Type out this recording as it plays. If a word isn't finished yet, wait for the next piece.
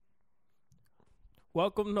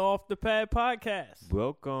Welcome to Off the Pad Podcast.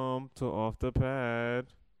 Welcome to Off the Pad.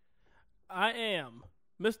 I am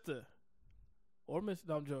Mr. or Mr.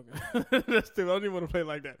 No, I'm joking. That's stupid. I don't even want to play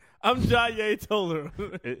like that. I'm Jaye Toller.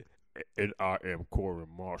 And I am Corey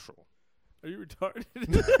Marshall. Are you retarded?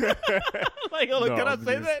 Like, hold on, No, can I I'm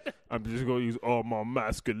say just- that? I'm just going to use all my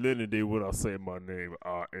masculinity when I say my name.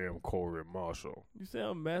 I am Corey Marshall. You say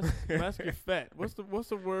I'm masculine fat. What's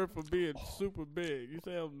the word for being super big? You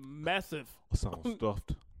say I'm massive. I sound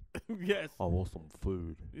stuffed. Yes. I want some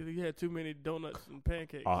food. You had too many donuts and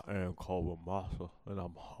pancakes. I am Corey Marshall, and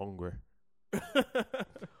I'm hungry.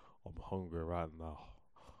 I'm hungry right now.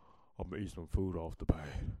 I'm going to eat some food off the bed.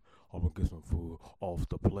 I'm going to get some food off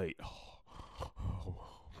the plate.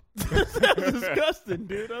 That's disgusting,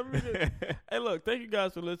 dude. I mean, hey, look, thank you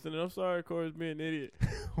guys for listening. I'm sorry Corey's being an idiot.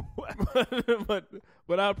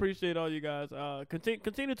 but I appreciate all you guys. Continue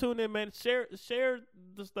to tune in, man. Share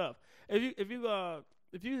the stuff. If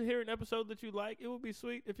you hear an episode that you like, it would be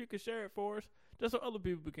sweet if you could share it for us, just so other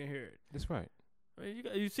people can hear it. That's right. I mean,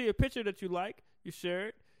 you see a picture that you like, you share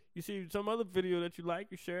it. You see some other video that you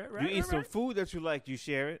like, you share it. Right? You eat some food that you like, you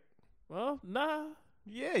share it. Well, nah.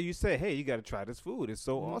 Yeah, you say, hey, you got to try this food. It's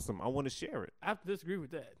so awesome. I want to share it. I have to disagree with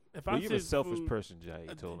that. If Well, I you're see a selfish food, person, Jay.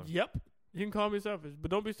 You told him. Yep. You can call me selfish, but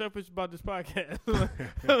don't be selfish about this podcast.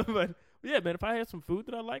 But yeah, man, if I had some food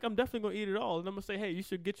that I like, I'm definitely gonna eat it all, and I'm gonna say, hey, you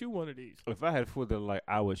should get you one of these. If I had food that I like,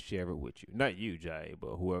 I would share it with you. Not you, Jay,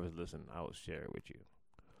 but whoever's listening, I would share it with you.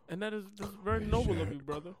 And that's very noble of you,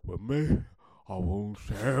 brother. With me, I won't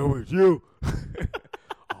share with you.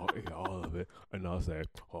 I'll eat all of it, and I'll say,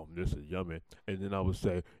 this is yummy. And then I would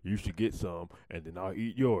say, you should get some, and then I'll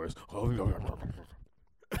eat yours.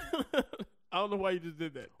 I don't know why you just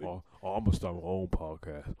did that. I'm going to start my own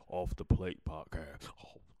podcast, Off the Plate podcast.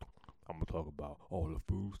 I'm going to talk about all the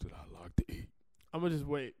foods that I like to eat. I'm gonna just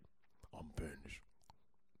wait. I'm finished.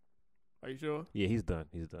 Are you sure? Yeah, he's done.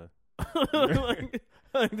 He's done.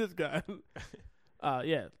 like this guy.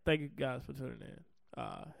 Yeah, thank you guys for tuning in.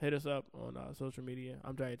 Hit us up on social media.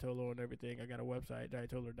 I'm Jaye Toller on everything. I got a website,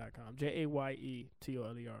 jayetoller.com.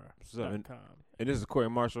 JAYETOLLER.com. And this is Corey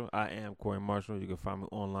Marshall. I am Corey Marshall. You can find me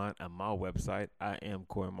online at my website. I am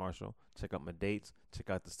Corey Marshall. Check out my dates. Check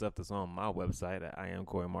out the stuff that's on my website at I am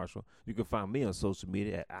Corey Marshall. You can find me on social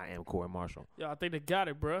media at I am Corey Marshall. Yo, I think they got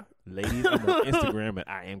it, bruh. Ladies, I'm on Instagram at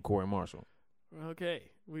I am Corey Marshall. Okay,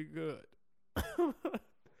 we good.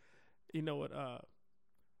 You know what?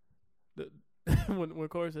 When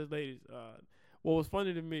Corey says ladies, what was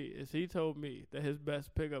funny to me is he told me that his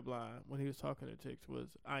best pickup line when he was talking to chicks was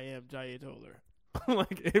 "I am Jaye Toller."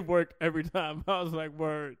 Like it worked every time. I was like,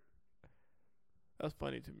 "Word." That's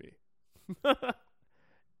funny to me.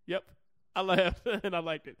 Yep, I laughed and I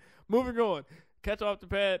liked it. Moving on, catch Off the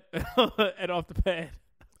Pad and Off the Pad.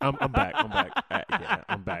 I'm back. Yeah,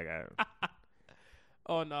 I'm back.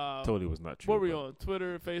 On Totally was not true. what we but- on?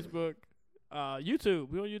 Twitter, Facebook, YouTube.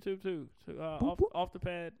 We on YouTube too. So, off the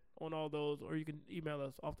pad on all those, or you can email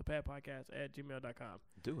us offthepad.podcast@gmail.com.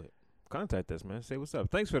 Do it. Contact us, man. Say what's up.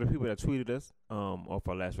 Thanks for the people that tweeted us off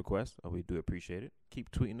our last request. We do appreciate it.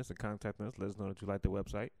 Keep tweeting us and contacting us. Let us know that you like the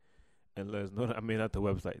website. And let us know that, not the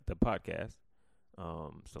website, the podcast.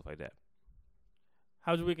 Stuff like that.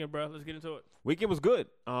 How's your weekend, bro? Let's get into it. Weekend was good.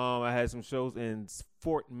 I had some shows in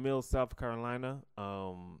Fort Mill, South Carolina.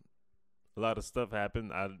 A lot of stuff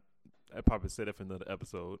happened. I probably said it for another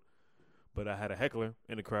episode. But I had a heckler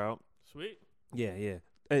in the crowd. Sweet. Yeah.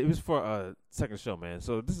 It was for a second show, man.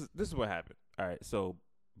 So this is what happened. All right. So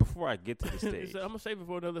before I get to the stage, I'm gonna save it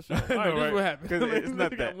for another show. All No, right, this is right? what happened. 'Cause it's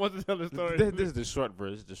not You that. want to tell the story? this is the short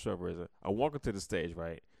version. I walk into the stage,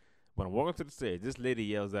 right? When I'm walking to the stage, this lady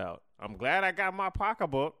yells out, "I'm glad I got my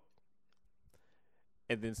pocketbook."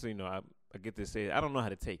 And then, so I get to say, I don't know how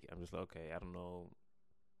to take it. I'm just like, okay, I don't know.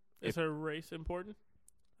 Is her race important?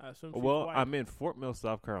 I assume she's Well, white. I'm in Fort Mill,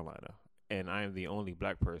 South Carolina, and I am the only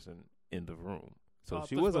black person in the room. So I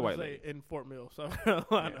she was was a about white to say lady. in Fort Mill, South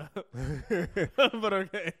Carolina. But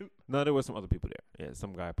okay. No, there was some other people there. Yeah,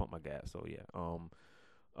 some guy pumped my gas. So yeah.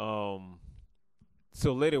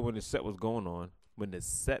 So later when the set was going on,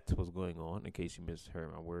 in case you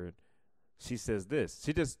misheard my word, she says this.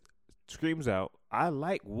 She just screams out, "I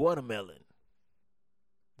like watermelon."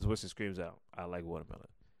 That's what she screams out. "I like watermelon."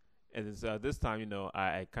 And then, so this time,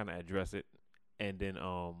 I kind of address it, and then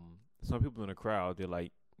some people in the crowd, they're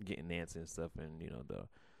like getting antsy and stuff, and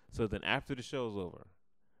so then after the show's over,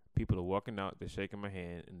 people are walking out, they're shaking my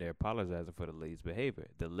hand, and they're apologizing for the lady's behavior.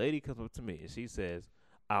 The lady comes up to me and she says,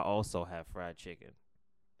 "I also have fried chicken,"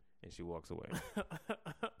 and she walks away.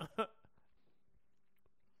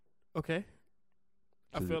 Okay.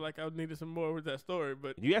 I feel like I needed some more with that story,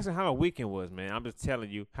 but You asking how my weekend was, man. I'm just telling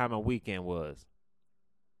you how my weekend was.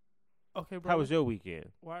 okay, bro. How was your weekend?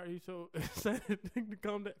 Why are you so excited?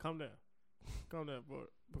 Calm down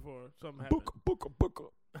before something happens. Booker.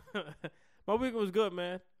 My weekend was good,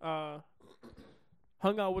 man.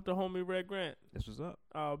 Hung out with the homie Red Grant. This was up.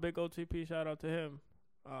 Big OTP, shout out to him.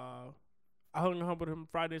 I hung out with him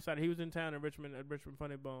Friday, Saturday. He was in town in Richmond at Richmond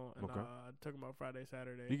Funny Bone, and Okay. I took him out Friday,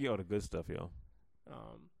 Saturday. You get all the good stuff, yo.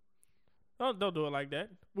 Don't do it like that.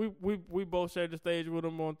 We both shared the stage with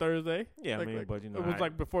him on Thursday. Yeah, Like- I mean, like, but you know, it was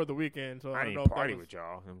like before the weekend, so I I don't know didn't if party that was, with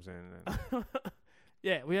y'all. You know what I'm saying?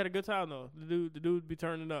 Yeah, we had a good time though. The dude be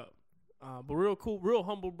turning up. But real cool, real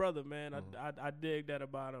humble brother, man. I dig that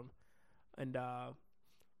about him. And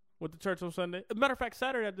with the church on Sunday. As a matter of fact,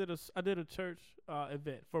 Saturday I did a church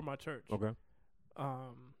event for my church. Okay.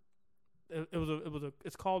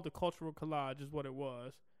 It's called the Cultural Collage is what it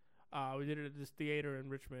was. We did it at this theater in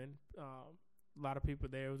Richmond. A lot of people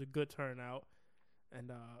there. It was a good turnout,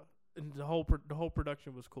 and the whole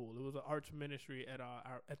production was cool. It was an arts ministry at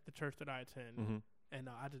the church that I attend, Mm-hmm. and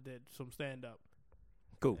I just did some stand up.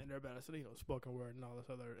 Cool. And everybody said, spoken word and all this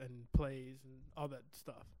other and plays and all that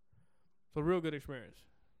stuff. So real good experience.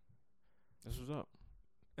 This was up.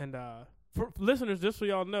 And for listeners, just so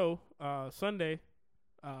y'all know, Sunday,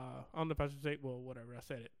 I don't know if I should say, well, whatever, I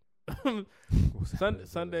said it.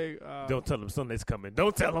 Sunday. Don't tell them Sunday's coming.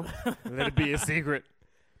 Don't tell them. Let it be a secret.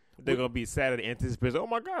 They're going to be Saturday anticipation. Oh,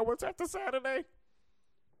 my God, what's after Saturday?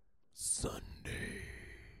 Sunday.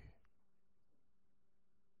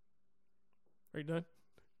 Are you done?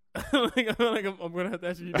 I'm going to have to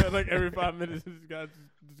ask you done. Like every 5 minutes, this guy's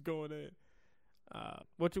just going in.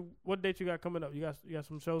 What date you got coming up? You got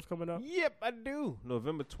some shows coming up? Yep, I do.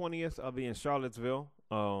 November 20th, I'll be in Charlottesville.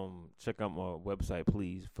 Check out my website,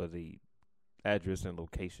 please, for the address and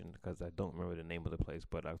location, because I don't remember the name of the place.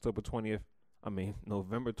 But November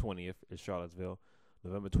 20th is Charlottesville.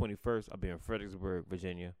 November 21st, I'll be in Fredericksburg,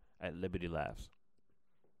 Virginia, at Liberty Laughs.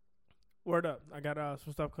 Word up. I got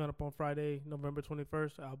some stuff coming up on Friday, November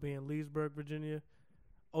 21st. I'll be in Leesburg, Virginia.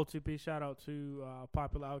 OTP, shout out to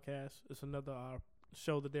Popular Outcast. It's another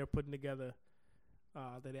show that they're putting together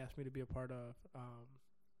that they asked me to be a part of.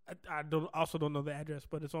 I don't know the address,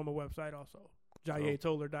 but it's on my website also,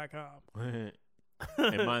 jayetoller.com.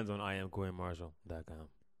 And mine's on IamCoreyMarshall.com.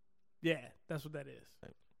 Yeah, that's what that is.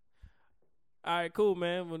 All right, cool,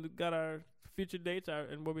 man. We got our future dates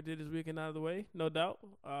and what we did this weekend out of the way, no doubt.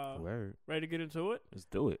 Word. Ready to get into it? Let's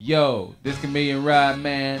do it. Yo, this Chameleon Rod,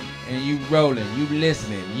 man, and you rolling, you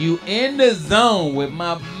listening, you in the zone with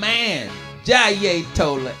my man, Jaye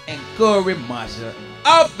Toller and Corey Marshall,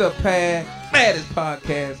 Off the Pad, baddest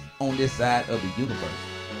podcast on this side of the universe.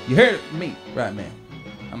 You heard it from me, right, man?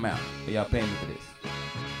 I'm out. So y'all paying me for this.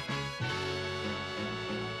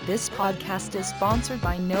 This podcast is sponsored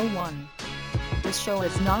by no one. This show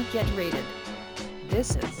is not yet rated.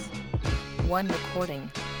 This is one recording.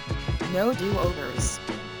 No do-overs.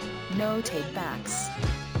 No take-backs.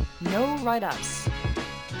 No write-ups.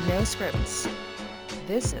 No scripts.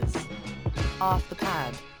 This is Off the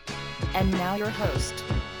Pad. And now your host,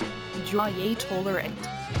 Jaye Toller and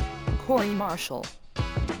Corey Marshall.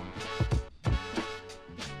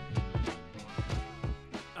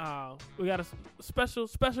 We got a special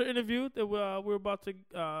interview that we're about to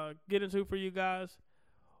get into for you guys.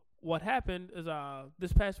 What happened is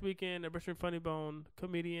this past weekend at Richmond Funny Bone,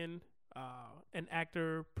 comedian and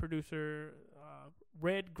actor, producer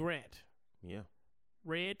Red Grant. Yeah.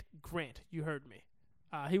 Red Grant, you heard me.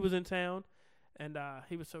 He was in town, and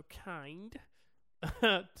he was so kind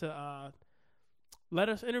to let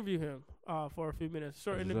us interview him for a few minutes.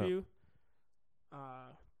 Short What's interview.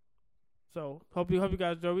 So hope you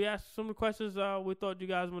guys enjoy. We asked some questions we thought you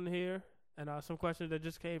guys wanted to hear, and some questions that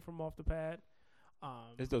just came from Off the Pad.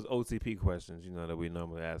 It's those OTP questions, that we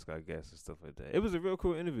normally ask our guests and stuff like that. It was a real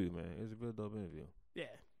cool interview, man. It was a real dope interview. Yeah,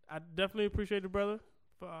 I definitely appreciate the brother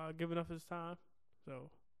for giving up his time. So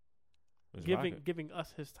Let's rock it. giving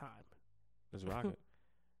us his time. Let's rock it.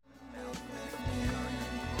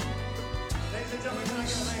 Ladies and gentlemen, can I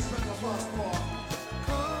get a nice round of applause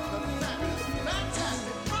for the fabulous,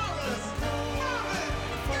 fantastic, marvelous,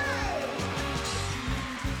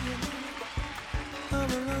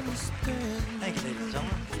 Thank you, ladies and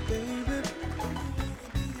gentlemen.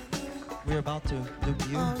 We're about to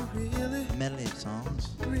debut a medley of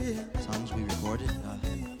songs we recorded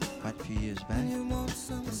quite a few years back. And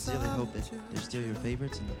sincerely hope that they're still your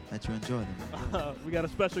favorites and that you enjoy them. We got a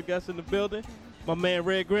special guest in the building, my man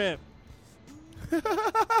Red Grant.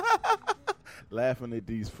 Laughing at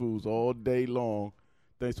these fools all day long.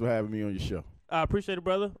 Thanks for having me on your show. I appreciate it,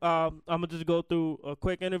 brother. I'm gonna just go through a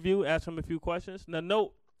quick interview, ask him a few questions. Now,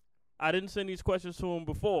 note, I didn't send these questions to him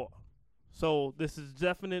before, so this is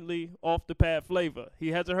definitely off the pad flavor. He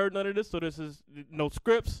hasn't heard none of this, so this is no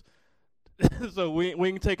scripts. So we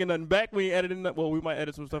ain't taking nothing back. We ain't editing that. Well, we might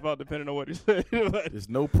edit some stuff out depending on what he said. But There's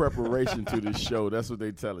no preparation to this show. That's what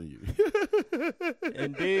they telling you.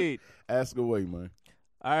 indeed. Ask away, man.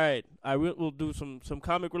 All right. We'll do some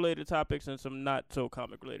comic related topics and some not so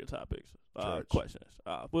comic related topics. Church. Questions.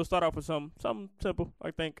 We'll start off with something simple, I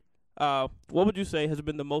think. What would you say has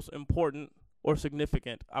been the most important or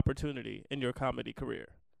significant opportunity in your comedy career?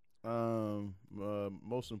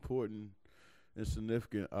 Most important and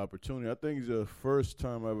significant opportunity. I think it's the first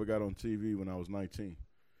time I ever got on TV when I was 19.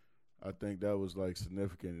 I think that was like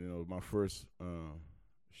significant. You know, my first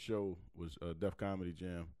show was Def Comedy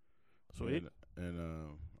Jam. Sweet.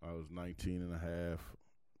 And I was 19 and a half,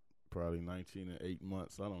 probably 19 and 8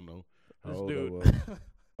 months. I don't know how This old dude.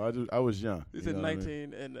 I was. I was young. He you said know what I mean?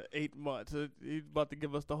 19 and 8 months. He's about to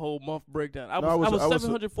give us the whole month breakdown. I No, was I was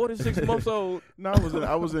 746 months old. No,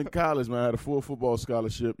 I was in college, man. I had a full football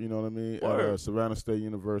scholarship. You know what I mean? Word. At Savannah State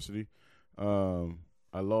University.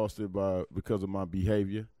 I lost it because of my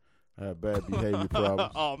behavior. I had bad behavior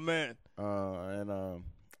problems. Oh man. And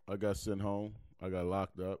I got sent home. I got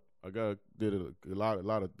locked up. Did a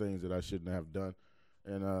lot of things that I shouldn't have done.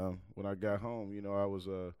 And when I got home, you know, I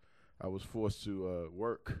was forced to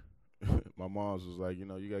work. My mom's was like, you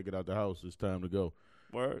know, you gotta get out the house. It's time to go.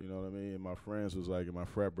 Word. You know what I mean? And my friends was like, and my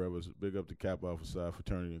frat brothers, big up to Kappa Alpha Psi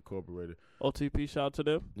Fraternity Incorporated. OTP, shout out to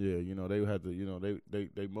them. Yeah, you know, they had to, you know,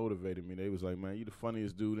 they motivated me. They was like, man, you the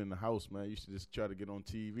funniest dude in the house, man. You should just try to get on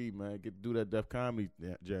TV, man. Do that Def Comedy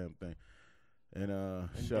Jam thing. And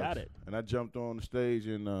got it. And I jumped on the stage,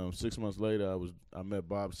 and 6 months later, I met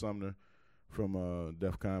Bob Sumner from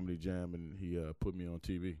Def Comedy Jam, and he put me on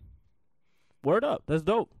TV. Word up. That's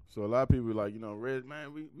dope. So a lot of people were like, you know, Red,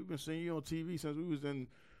 man, we've been seeing you on TV since we was in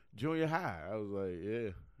junior high. I was like, yeah,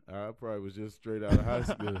 I probably was just straight out of high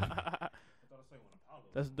school.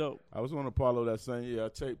 That's dope. I was on Apollo that same year. I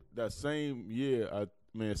taped that same year.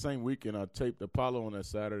 Same weekend. I taped Apollo on that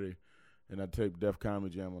Saturday, and I taped Def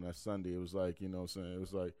Comedy Jam on that Sunday. It was like, you know what I'm saying? It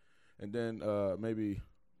was like, and then probably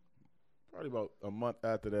about a month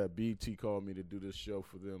after that, BT called me to do this show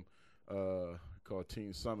for them called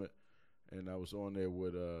Teen Summit. And I was on there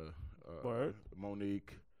with Word.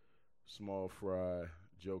 Monique, Small Fry,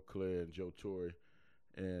 Joe Claire, and Joe Torre.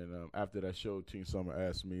 And after that show, Teen Summer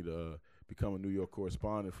asked me to become a New York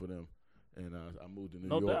correspondent for them. And I moved to New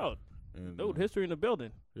York. No doubt. And, Dude, history in the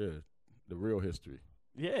building. Yeah, the real history.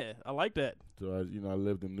 Yeah, I like that. So, I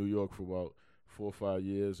lived in New York for about 4 or 5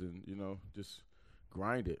 years and, you know, just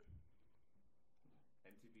grinded.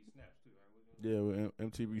 MTV Snaps too, right? Yeah, with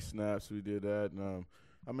MTV Snaps, we did that. And,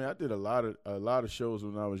 I did a lot of shows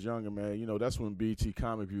when I was younger, man. You know, that's when BT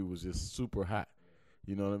Comic View was just super hot.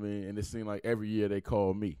 You know what I mean? And it seemed like every year they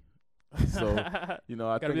called me. So, you know,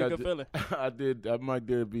 I Gotta think be a good feeling. I might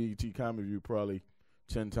did BT Comic View probably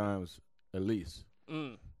 10 times at least.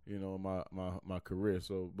 Mm. You know, my career.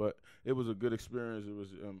 So, but it was a good experience. It was,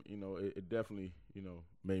 you know, it definitely, you know,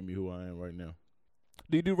 made me who I am right now.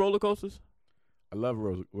 Do you do roller coasters? I love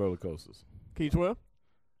roller coasters. Can you swim?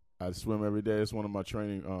 I swim every day. It's one of my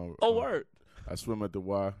training. Word. I swim at the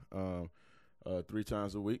Y 3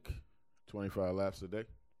 times a week, 25 laps a day.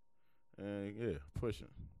 And, yeah, pushing.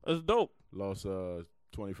 That's dope. Lost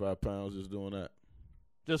 25 pounds just doing that,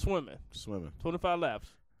 Just swimming. swimming. 25 laps.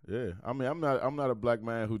 Yeah, I mean, I'm not a black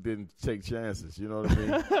man who didn't take chances. You know what I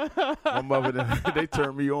mean? My mother, they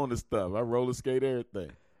turned me on to stuff. I roller skate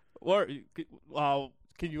everything. Word.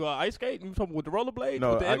 Can you ice skate? You talking with the rollerblades?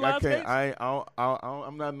 No, with the I inline can't. skates?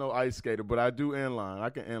 I'm not no ice skater, but I do inline.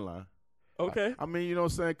 I can inline. Okay. I mean, you know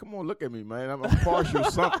what I'm saying? Come on, look at me, man. I'm partial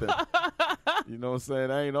something. You know what I'm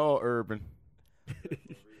saying? I ain't all urban.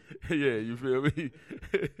 Yeah, you feel me?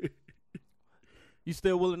 You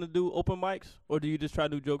still willing to do open mics, or do you just try to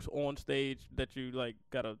do jokes on stage that you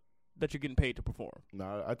that you're getting paid to perform?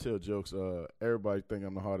 Nah, I tell jokes. Everybody think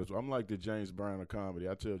I'm the hardest. I'm like the James Brown of comedy.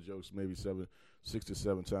 I tell jokes maybe 6 to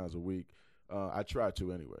 7 times a week. I try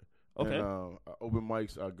to anyway. Okay. And, open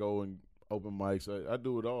mics, I go and open mics. I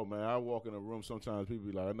do it all, man. I walk in a room. Sometimes people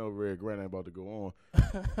be like, I know Red Grant ain't about to go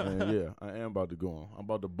on. And yeah, I am about to go on. I'm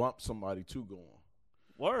about to bump somebody to go on.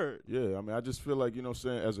 Word. Yeah, I mean, I just feel like, you know what I'm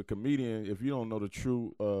saying, as a comedian, if you don't know the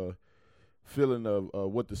true feeling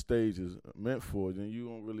of what the stage is meant for, then you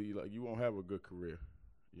don't really, you won't have a good career.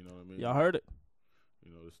 You know what I mean? Y'all heard it.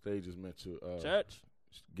 You know, the stage is meant to Church.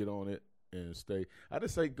 get on it and stay. I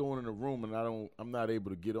just say going in a room and I'm not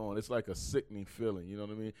able to get on. It's like a sickening feeling, you know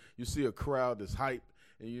what I mean? You see a crowd that's hype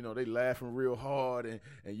and you know they laughing real hard,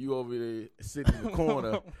 and you over there sitting in the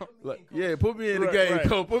corner. Like, yeah, put me in the game,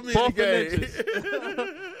 coach. Put me in the game.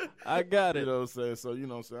 I got it. You know what I'm saying? So you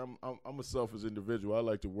know what I'm saying. I'm a selfish individual. I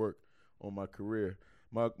like to work on my career.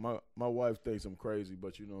 My wife thinks I'm crazy,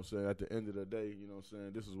 but you know what I'm saying. At the end of the day, you know what I'm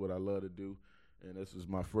saying. This is what I love to do, and this is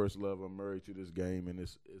my first love. I'm married to this game, and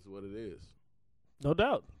it's what it is. No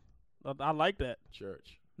doubt. I like that.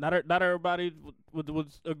 Church. Not everybody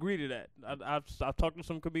would agree to that. I've talked to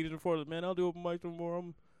some comedians before. Like, man, I'll do open mics no more.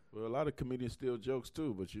 Well, a lot of comedians steal jokes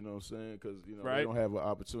too, but you know what I'm saying, because you know Right. they don't have an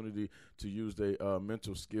opportunity to use their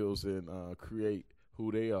mental skills and create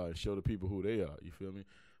who they are and show the people who they are. You feel me?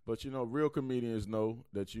 But you know, real comedians know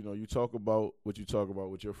that you know you talk about what you talk about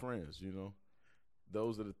with your friends. You know,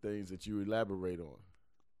 those are the things that you elaborate on.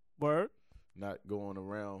 Word. Not going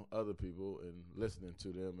around other people and listening to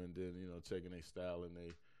them, and then you know taking their style and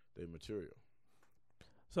their material.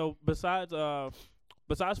 So besides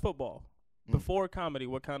football, before comedy,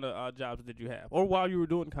 what kind of jobs did you have? Or while you were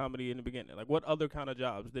doing comedy in the beginning, like what other kind of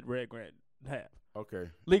jobs did Red Grant have? Okay.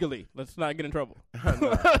 Legally, let's not get in trouble.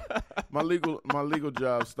 My legal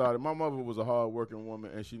job started. My mother was a hard-working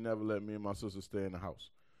woman, and she never let me and my sister stay in the house.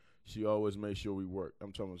 She always made sure we worked.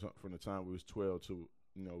 I'm talking about from the time we was 12 to,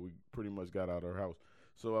 you know, we pretty much got out of our house.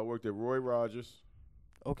 So I worked at Roy Rogers.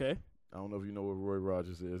 Okay. I don't know if you know what Roy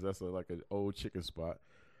Rogers is. That's like an old chicken spot.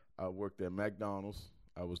 I worked at McDonald's.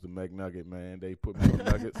 I was the McNugget man. They put me on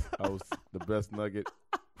nuggets. I was the best nugget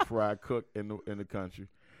fried cook in the country.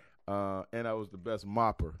 And I was the best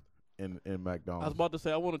mopper in McDonald's. I was about to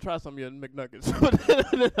say I want to try some of your McNuggets, but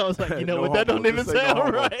then I was like, you know No what? That homo. don't even This ain't no sound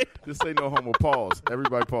homo. right. This ain't no homo. Pause.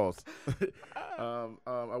 Everybody pause.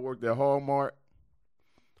 I worked at Hallmark.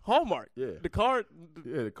 Hallmark. Yeah. The card.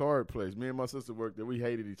 Yeah, the card place. Me and my sister worked there. We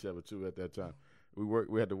hated each other too at that time.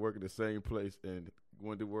 We had to work at the same place and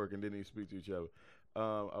went to work and didn't even speak to each other.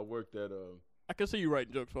 I worked at I can see you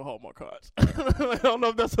writing jokes for Hallmark cards. I don't know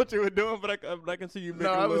if that's what you were doing, but I can see you making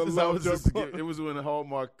I little was love just jokes. it was when the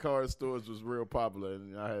Hallmark card stores was real popular,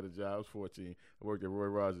 and I had a job. I was 14. I worked at Roy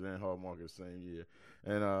Rogers and Hallmark the same year,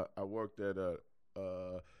 and I worked at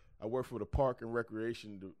I worked for the Park and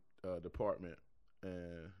Recreation department,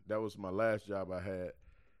 and that was my last job I had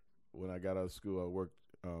when I got out of school. I worked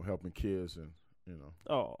helping kids, and you know.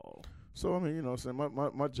 Oh. So I mean, you know, what I'm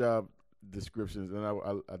saying my job descriptions, and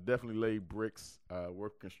I definitely laid bricks,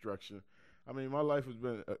 worked construction. I mean, my life has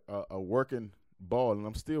been a working ball, and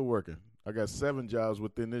I'm still working. I got 7 jobs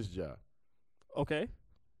within this job. Okay.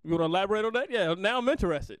 You want to elaborate on that? Yeah, now I'm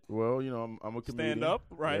interested. Well, you know, I'm a comedian. Stand up,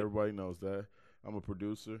 right. Everybody knows that. I'm a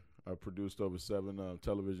producer. I produced over 7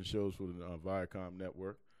 television shows for the Viacom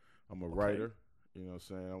network. I'm a writer. You know what I'm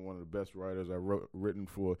saying? I'm one of the best writers. I've written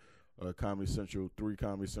for Comedy Central, 3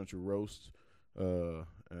 Comedy Central roasts. And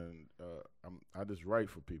I just write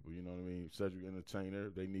for people, you know what I mean? Cedric Entertainer,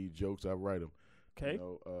 they need jokes, I write them. Okay.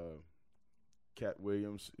 You know, Cat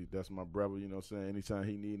Williams, that's my brother, you know what I'm saying? Anytime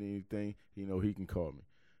he need anything, he know he can call me.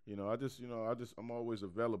 You know, I'm always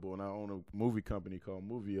available, and I own a movie company called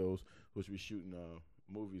Movios, which we shooting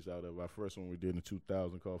movies out of. Our first one we did in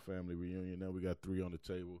 2000 called Family Reunion. Now we got 3 on the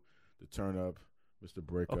table, The Turn Up, Mr.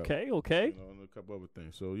 Breakup. Okay. You know, and a couple other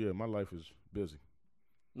things. So, yeah, my life is busy.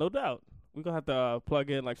 No doubt. We're going to have to plug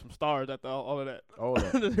in like some stars after all of that. All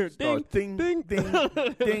that. Ding, ding, ding, ding,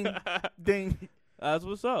 ding, ding. That's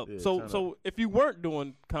what's up. Yeah, So if you weren't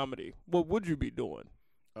doing comedy, what would you be doing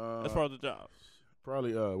as far as the job?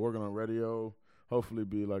 Probably working on radio, hopefully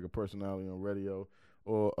be like a personality on radio,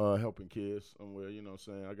 or helping kids somewhere. You know what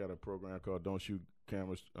I'm saying? I got a program called Don't Shoot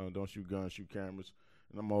Cameras, Don't Shoot Guns, Shoot Cameras,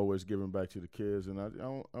 and I'm always giving back to the kids. And I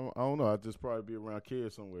don't know. I'd just probably be around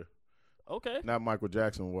kids somewhere. Okay. Not Michael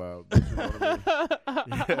Jackson wild. But you know what I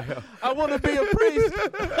mean? Yeah. I want to be a priest.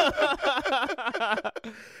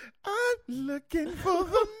 I'm looking for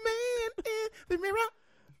the man in the mirror.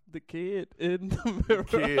 The kid in the mirror.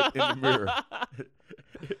 Kid in the mirror.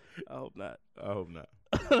 I hope not. I hope not.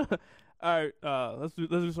 All right, let's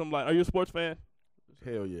do some light. Are you a sports fan?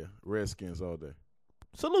 Hell yeah. Redskins all day.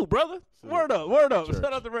 Salute, brother. Salute. Word up. Church.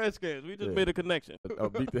 Shout out to Redskins. We just Yeah. made a connection. I'll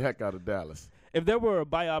beat the heck out of Dallas. If there were a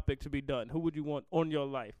biopic to be done, who would you want on your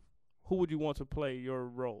life? Who would you want to play your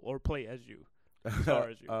role or play as you? Star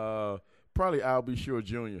as you. Probably I'll Be Sure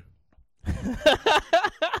Jr.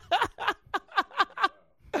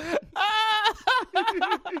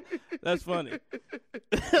 That's funny.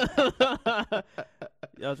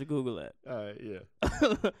 Y'all should Google that. All right, yeah.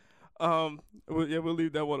 We'll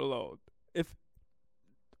leave that one alone. If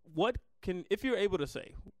you're able to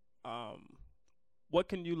say, what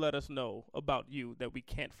can you let us know about you that we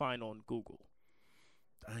can't find on Google?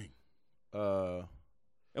 Dang.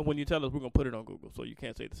 And when you tell us, we're gonna put it on Google, so you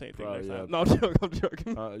can't say the same thing Probably, next yeah. time. No, I'm joking. I'm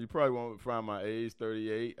joking. You probably won't find my age,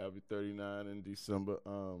 38. I'll be 39 in December.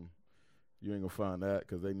 You ain't gonna find that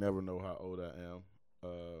because they never know how old I am.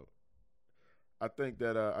 I think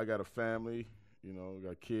that I got a family. You know,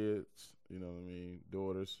 got kids. You know what I mean?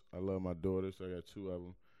 Daughters. I love my daughters. I got 2 of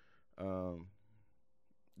them.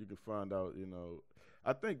 You can find out. You know,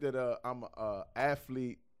 I think that I'm an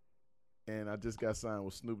athlete, and I just got signed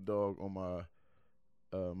with Snoop Dogg on my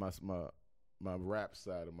rap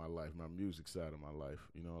side of my life, my music side of my life.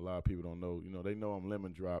 You know, a lot of people don't know. You know, they know I'm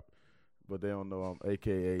Lemon Drop, but they don't know I'm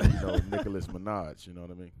AKA, Nicholas Minaj. You know what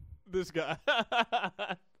I mean? This guy.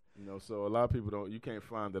 You know, so a lot of people don't. You can't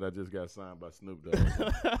find that I just got signed by Snoop Dogg.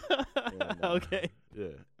 And, Okay.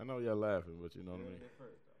 Yeah, I know y'all laughing, but you know what I mean.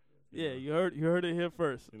 Yeah, you heard it here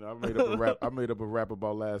first. You know, I made up a rap. I made up a rap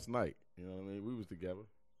about last night. You know what I mean? We was together.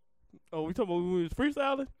 Oh, we talking about when we was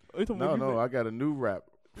freestyling? Or we talking about No, I got a new rap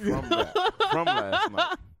from last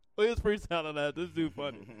night. We was freestyling that. This dude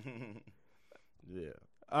funny. Yeah.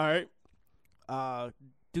 All right.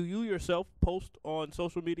 Do you yourself post on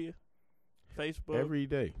social media? Facebook, Every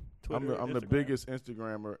day. Twitter, I'm the Instagram? biggest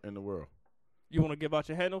Instagrammer in the world. You want to give out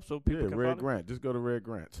your handle so people Yeah, can Red follow? Grant. Just go to Red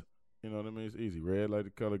Grant. You know what I mean? It's easy. Red like the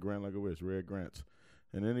color, Grant like a wish. Red Grants.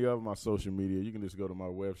 And any of my social media, you can just go to my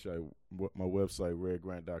website,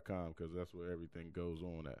 redgrant.com, because that's where everything goes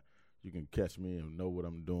on at. You can catch me and know what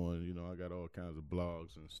I'm doing. You know, I got all kinds of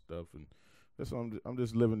blogs and stuff, and that's I'm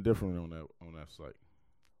just living different on that site.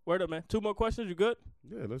 Word up, man. 2 more questions. You good?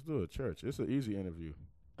 Yeah, let's do it, church. It's an easy interview.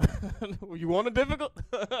 You want it difficult?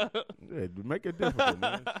 Yeah, make it difficult,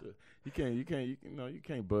 man. Shit. You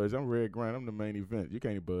can't budge. I'm Red Grant. I'm the main event. You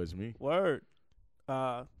can't budge me. Word.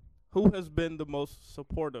 Who has been the most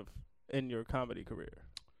supportive in your comedy career?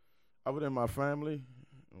 Other than my family,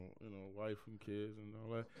 wife and kids and all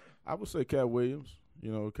that, I would say Cat Williams.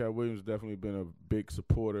 You know, Cat Williams definitely been a big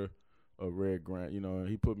supporter of Red Grant. You know, and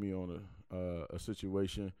he put me on a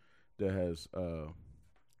situation that has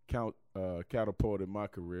catapulted my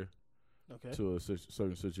career to a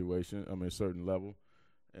certain situation. I mean, a certain level,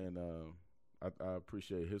 and I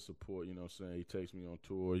appreciate his support. You know what I'm saying? He takes me on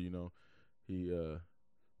tour. You know,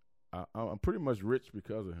 I'm pretty much rich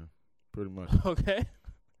because of him. Pretty much. Okay.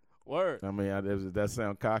 Word. I mean, that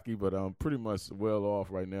sound cocky, but I'm pretty much well off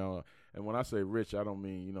right now. And when I say rich, I don't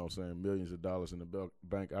mean, saying millions of dollars in the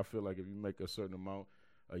bank. I feel like if you make a certain amount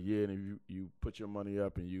a year and if you put your money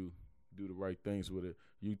up and you do the right things with it,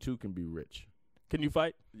 you too can be rich. Can you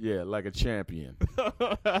fight? Yeah, like a champion.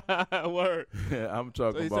 Word. I'm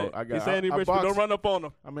talking about. He's saying he's rich, but don't run up on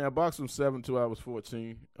him. I mean, I boxed from 7 till I was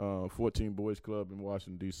 14. 14 Boys Club in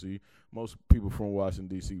Washington D.C. Most people from Washington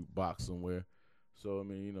D.C. box somewhere. So I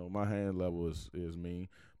mean, my hand level is mean,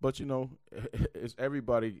 but it's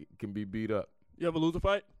everybody can be beat up. You ever lose a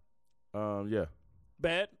fight? Yeah.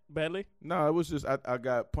 Badly? No, it was just I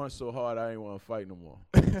got punched so hard I didn't want to fight no more.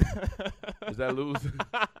 Is that losing?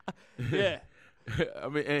 Yeah. I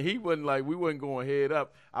mean, and we wasn't going head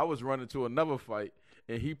up. I was running to another fight,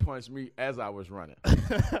 and he punched me as I was running.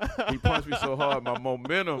 He punched me so hard, my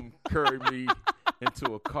momentum carried me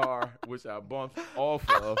into a car, which I bumped off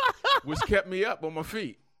of, which kept me up on my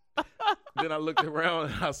feet. Then I looked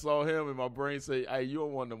around, and I saw him, and my brain said, hey, you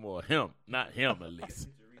don't want no more. Him, not him at least.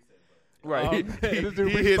 Right. He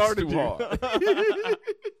hits too hard.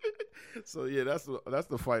 So, yeah, that's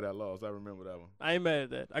the fight I lost. I remember that one. I ain't mad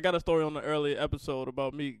at that. I got a story on the earlier episode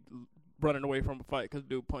about me running away from a fight because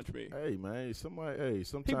dude punched me. Hey, man, sometimes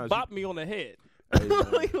he bopped me on the head. Hey,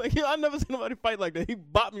 I never seen nobody fight like that. He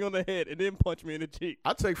bopped me on the head and then punched me in the cheek.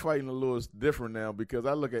 I take fighting a little different now because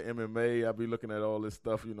I look at MMA. I be looking at all this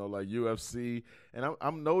stuff, like UFC, and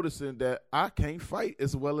I'm noticing that I can't fight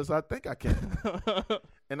as well as I think I can.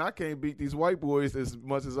 And I can't beat these white boys as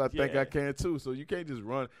much as I think I can, too. So you can't just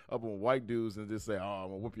run up on white dudes and just say, oh, I'm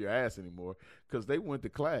going to whoop your ass anymore, because they went to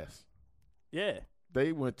class. Yeah.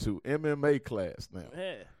 They went to MMA class now.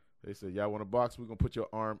 Yeah. They said, y'all want to box? We're going to put your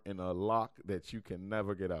arm in a lock that you can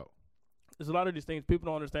never get out. There's a lot of these things people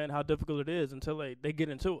don't understand how difficult it is until they get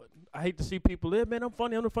into it. I hate to see people live, man, I'm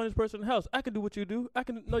funny. I'm the funniest person in the house. I can do what you do.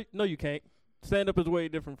 No, you can't. Stand-up is way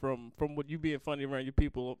different from what you being funny around your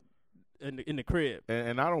people in the crib.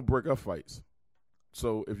 And I don't break up fights.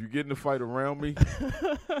 So if you get in a fight around me,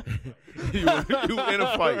 you in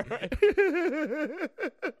a fight.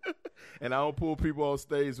 And I don't pull people on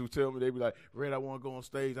stage who tell me, they be like, Red, I want to go on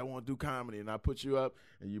stage. I want to do comedy. And I put you up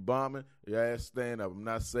and you bombing. Your ass stand up. I'm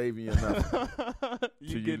not saving you nothing.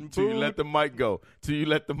 Till you let the mic go.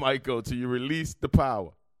 Till you release the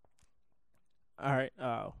power. All right.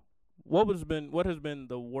 What has been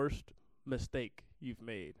the worst mistake you've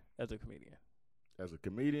made as a comedian? as a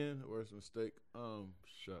comedian, worst mistake.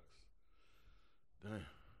 Shucks, damn,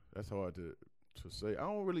 that's hard to say. I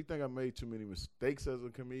don't really think I made too many mistakes as a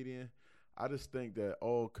comedian. I just think that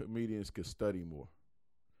all comedians could study more.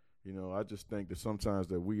 You know, I just think that sometimes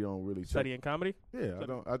that we don't really Studying comedy? Yeah,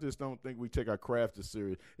 I just don't think we take our craft as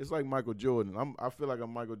serious. It's like Michael Jordan. I feel like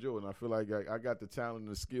I'm Michael Jordan. I feel like I got the talent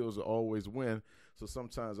and the skills to always win. So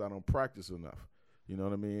sometimes I don't practice enough. You know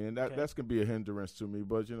what I mean? And that's gonna be a hindrance to me.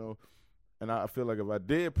 But you know, and I feel like if I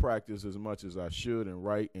did practice as much as I should and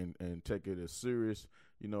write and take it as serious,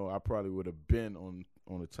 you know, I probably would have been on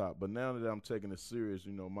the top. But now that I'm taking it serious,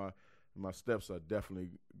 you know, my steps are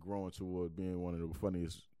definitely growing toward being one of the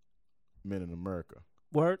funniest men in America.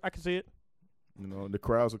 Word, I can see it. You know, the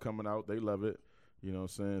crowds are coming out. They love it. You know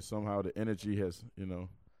what I'm saying? Somehow the energy has, you know,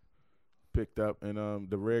 picked up. And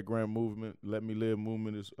the Red Grant movement, Let Me Live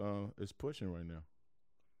movement is pushing right now.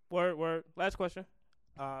 Word. Last question.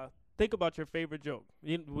 Think about your favorite joke.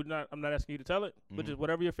 I'm not asking you to tell it, but just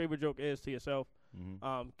whatever your favorite joke is to yourself.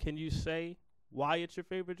 Can you say why it's your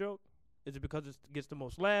favorite joke? Is it because it gets the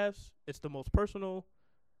most laughs? It's the most personal?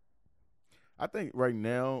 I think right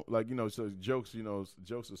now, like, you know, so jokes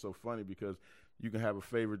are so funny because you can have a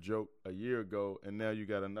favorite joke a year ago and now you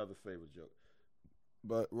got another favorite joke.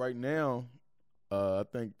 But right now, I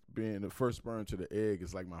think being the first sperm to the egg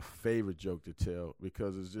is like my favorite joke to tell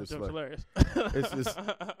because it's just like hilarious.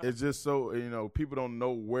 it's just so, you know, people don't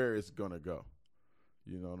know where it's gonna go.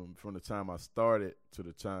 You know, from the time I started to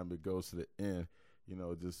the time it goes to the end, you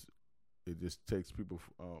know, it just takes people,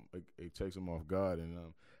 it takes them off guard. And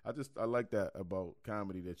I like that about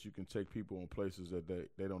comedy, that you can take people in places that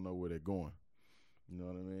they don't know where they're going. You know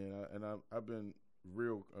what I mean? I've been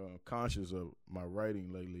real conscious of my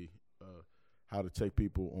writing lately, how to take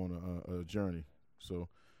people on a journey. So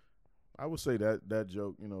I would say that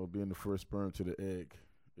joke, you know, being the first sperm to the egg,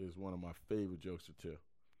 is one of my favorite jokes to tell.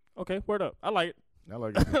 Okay, word up. I like it. I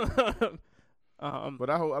like it. But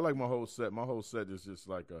I like my whole set. My whole set is just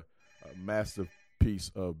like a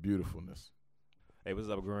masterpiece of beautifulness. Hey, what's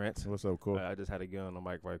up, Grant? What's up, Cole? I just had to get on the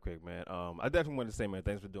mic right quick, man. I definitely wanted to say, man,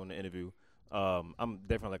 thanks for doing the interview. I'm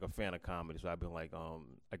definitely like a fan of comedy, so I've been like,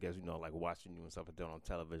 I guess, you know, like watching you and stuff like that on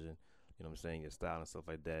television. You know what I'm saying, your style and stuff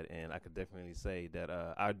like that. And I could definitely say that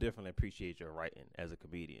I definitely appreciate your writing as a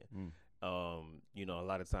comedian. You know, a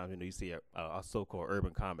lot of times, you know, you see a so-called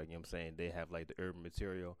urban comic, you know what I'm saying, they have like the urban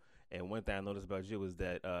material. And one thing I noticed about you is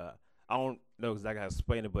that I don't know exactly how to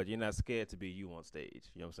explain it, but you're not scared to be you on stage.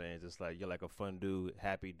 You know what I'm saying? Just like you're like a fun dude,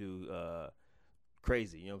 happy dude,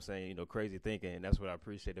 crazy. You know what I'm saying? You know, crazy thinking. And that's what I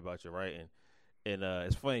appreciate about your writing. And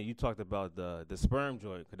it's funny, you talked about the sperm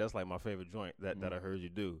joint, because that's like my favorite joint that I heard you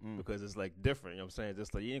do, because it's like different. You know what I'm saying?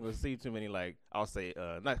 Just like you ain't going to see too many, like, I'll say,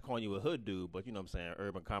 not calling you a hood dude, but you know what I'm saying,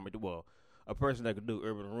 urban comedy. Well, a person that could do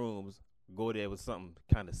urban rooms, go there with something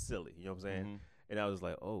kind of silly. You know what I'm saying? And I was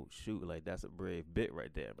like, oh, shoot, like that's a brave bit right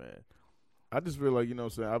there, man. I just feel like, you know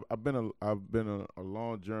what I'm saying, I've been a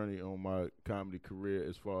long journey on my comedy career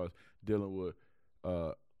as far as dealing with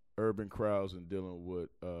urban crowds and dealing with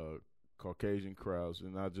Caucasian crowds,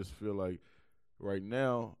 and I just feel like right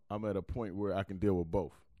now I'm at a point where I can deal with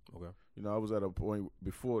both. Okay. You know, I was at a point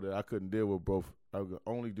before that I couldn't deal with both. I could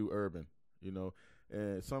only do urban, you know.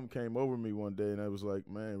 And something came over me one day, and I was like,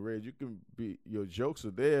 man, Red, you can be, your jokes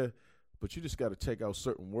are there, but you just got to take out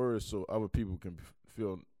certain words so other people can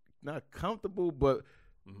feel not comfortable, but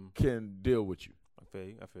can deal with you. I feel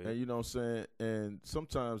you. And you know what I'm saying? And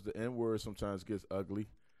sometimes the N word sometimes gets ugly.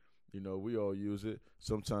 You know, we all use it.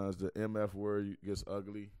 Sometimes the MF word gets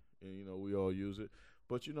ugly, and, you know, we all use it.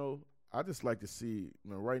 But, you know, I just like to see,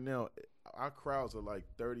 right now, our crowds are like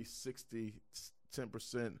 30, 60,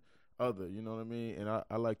 10% other, you know what I mean? And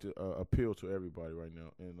I like to appeal to everybody right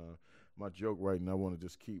now. And my joke right now, I want to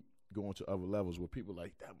just keep going to other levels where people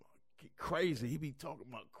like, that crazy. He be talking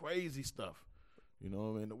about crazy stuff, you know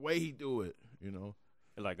what I mean? The way he do it, you know.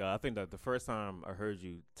 Like, I think that the first time I heard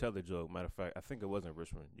you tell the joke, matter of fact, I think it was in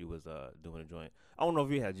Richmond, you was doing a joint. I don't know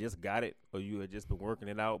if you had just got it or you had just been working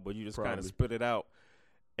it out, but you just kind of spit it out.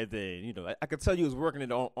 And then, you know, I could tell you was working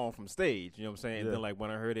it on from stage, you know what I'm saying? Yeah. And then, like,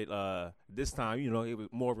 when I heard it this time, you know, it was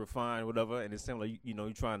more refined, whatever, and it seemed like, you know,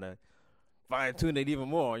 you're trying to fine-tune it even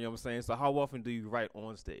more, you know what I'm saying? So how often do you write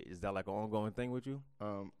on stage? Is that, like, an ongoing thing with you?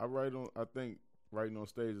 I think writing on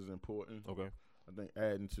stage is important. Okay. I think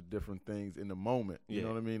adding to different things in the moment, you know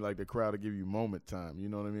what I mean? Like the crowd will give you moment time, you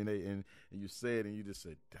know what I mean? And you say it and you just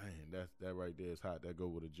say, dang, that right there is hot. That go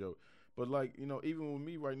with a joke. But like, you know, even with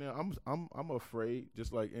me right now, I'm afraid,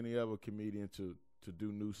 just like any other comedian, to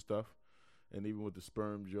do new stuff. And even with the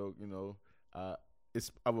sperm joke, you know,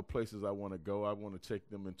 it's other places I want to go. I want to take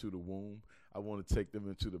them into the womb. I want to take them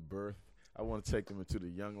into the birth. I want to take them into the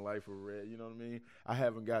young life of Red. You know what I mean? I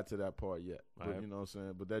haven't got to that part yet. But Right. you know what I'm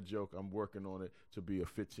saying? But that joke, I'm working on it to be a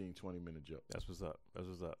 15, 20-minute joke. That's what's up. That's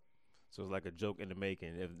what's up. So it's like a joke in the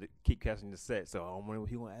making. If they keep catching the set, so I wonder what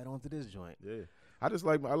he want to add on to this joint. Yeah. I just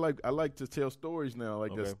like I like to tell stories now.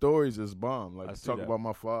 Like the Okay. stories is bomb. Like I to see talk that. about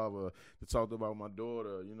my father, to talk about my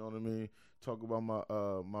daughter, you know what I mean? Talk about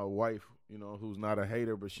my wife, you know, who's not a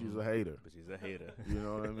hater, but she's a hater. But she's a hater. You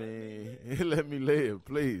know what I mean? Let me live,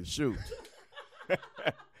 please. Shoot.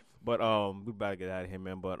 But we about to get out of here,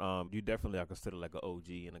 man. But you definitely are considered like an OG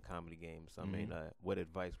in the comedy game. So I mean, what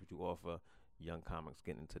advice would you offer young comics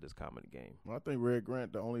getting into this comedy game? Well, I think Red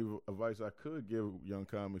Grant, the only advice I could give young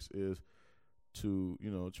comics is to,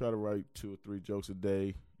 you know, try to write 2 or 3 jokes a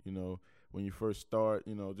day. You know, when you first start,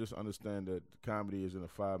 you know, just understand that comedy is in a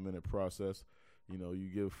 5-minute process. You know, you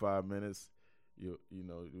give 5 minutes, you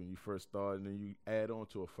know, when you first start, and then you add on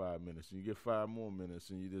to a 5 minutes, and you get 5 more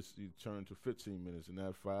minutes, and you turn to 15 minutes, and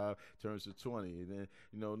that 5 turns to 20, and then,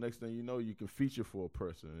 you know, next thing you know, you can feature for a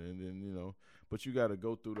person, and then, you know, but you got to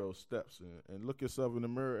go through those steps and look yourself in the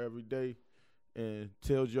mirror every day and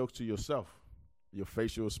tell jokes to yourself, your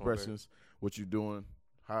facial expressions, what you're doing,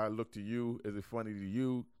 how I look to you, is it funny to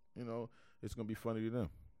you, you know, it's going to be funny to them.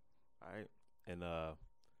 All right. And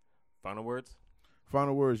final words?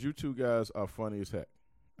 Final words, you two guys are funny as heck.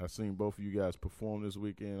 I've seen both of you guys perform this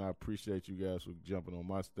weekend. I appreciate you guys for jumping on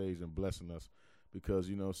my stage and blessing us because,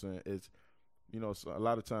 you know what I'm saying, it's, you know, so a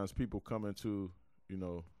lot of times people come into, you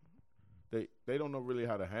know, they don't know really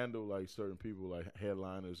how to handle, like, certain people, like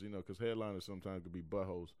headliners, you know, because headliners sometimes could be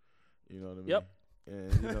buttholes, you know what I mean? Yep.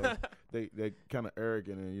 And, you know, they kind of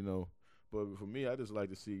arrogant and, you know, but for me, I just like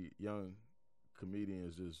to see young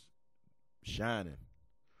comedians just shining.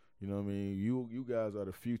 You know what I mean? You guys are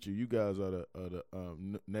the future. You guys are the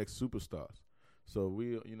next superstars. So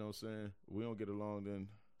we, you know what I'm saying, we don't get along, then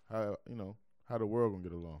how the world gonna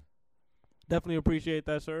get along? Definitely appreciate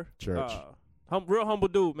that, sir. Church. Real humble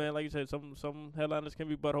dude, man. Like you said, some headliners can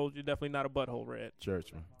be buttholes. You're definitely not a butthole, Red.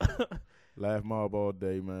 Church, man. Laugh Mob all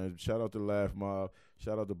day, man. Shout out to Laugh Mob.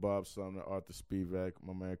 Shout out to Bob Sumner, Arthur Spivak,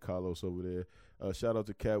 my man Carlos over there. Shout out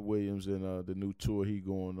to Cat Williams and the new tour he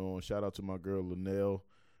going on. Shout out to my girl Linnell,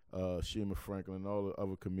 Shima Franklin, all the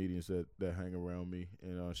other comedians that hang around me.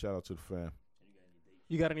 And shout out to the fam.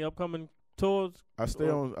 You got any upcoming tours? I stay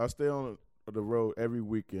on the road every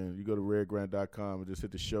weekend. You go to redgrant.com and just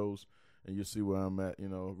hit the shows, and you'll see where I'm at. You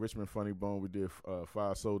know, Richmond Funny Bone, we did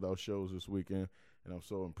 5 sold-out shows this weekend, and I'm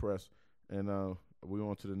so impressed. And we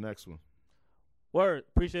on to the next one. Word.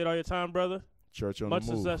 Appreciate all your time, brother. Church on Much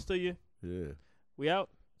the move. success to you. Yeah. We out.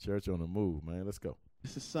 Church on the move, man. Let's go.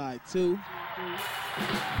 This is side 2. Thank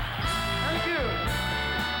you.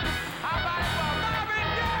 How about it for Marvin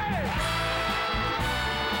Gaye?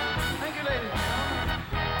 Thank you, ladies and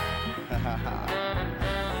gentlemen.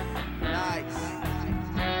 Nice.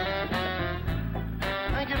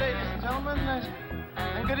 Thank you, ladies and gentlemen,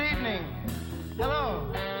 and good evening.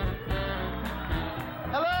 Hello.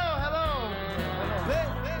 Hello, hello.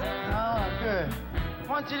 Oh, good. I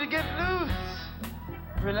want you to get loose.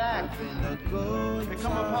 Relax.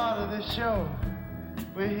 Become a part of this show.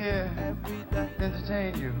 We're here to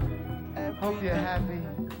entertain you. Hope you're happy.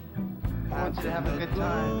 I want you to have a good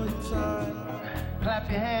time. Clap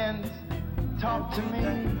your hands. Talk to me.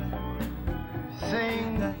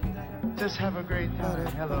 Sing. Just have a great time.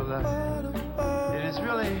 Hello, love. It is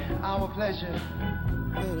really our pleasure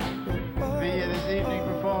to be here this evening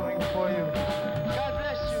performing for you. God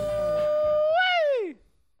bless you.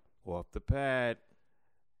 Off the pad.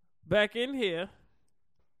 Back in here.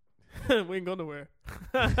 We ain't going nowhere.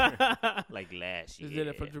 Like last year. Just did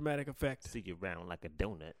it for dramatic effect. See you round like a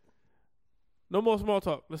donut. No more small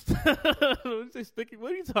talk. Let's say sticky.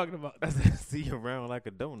 What are you talking about? I said, see you round like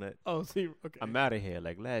a donut. Oh, see, okay. I'm out of here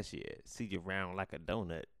like last year. See you round like a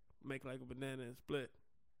donut. Make like a banana and split.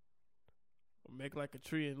 Or make like a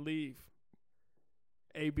tree and leave.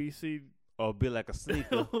 ABC. Or be like a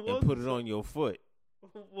sneaker and put it on your foot.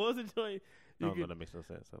 What was it doing? No, that makes no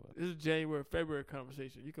sense. This is January, February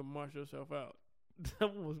conversation. You can march yourself out.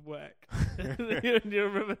 That one was whack. you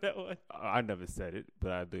remember that one? I never said it,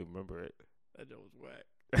 but I do remember it. That joke was whack.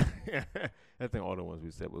 I think all the ones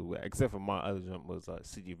we said was whack, except for my other jump was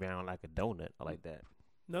see you round like a donut. I like that.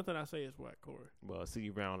 Nothing I say is whack, Corey. Well, see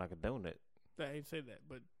you round like a donut. I ain't say that,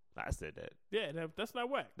 but I said that. Yeah, that's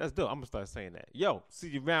not whack. That's dope. I'm gonna start saying that. Yo, see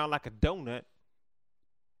you round like a donut.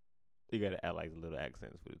 You gotta add like little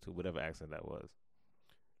accents with it too, whatever accent that was.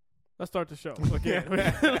 Let's start the show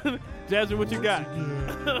again. Jasmine, what you got?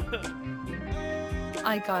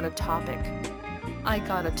 I got a topic. I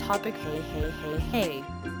got a topic. Hey, hey, hey, hey.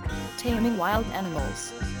 Taming wild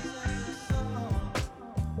animals.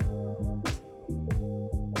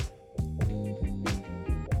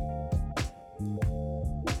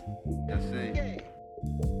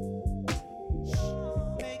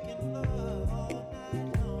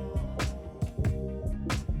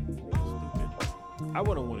 I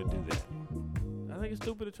wouldn't want to do that. I think it's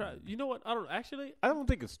stupid to try. You know what? I don't actually. I don't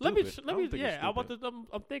think it's stupid. Let me. Yeah,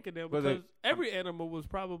 I'm thinking there But because every animal was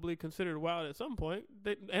probably considered wild at some point.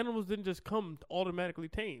 Animals didn't just come automatically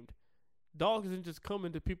tamed. Dogs didn't just come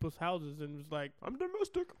into people's houses and was like, I'm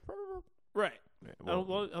domestic. right. Yeah,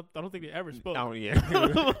 I don't think they ever spoke. Oh yeah.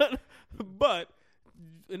 But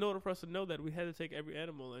in order for us to know that, we had to take every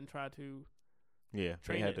animal and try to. Yeah, they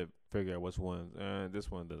Train had it. to figure out which ones.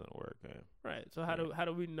 This one doesn't work. Right. So how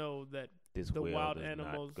do we know that This the whale wild does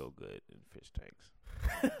animals not go good in fish tanks.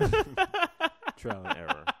 Trial and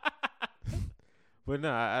error. But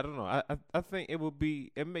no, I don't know. I think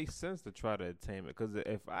it makes sense to try to tame it because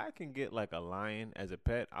if I can get like a lion as a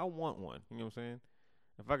pet, I want one. You know what I'm saying?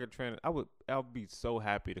 If I could train it, I'll be so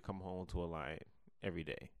happy to come home to a lion every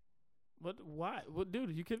day. But why? Well,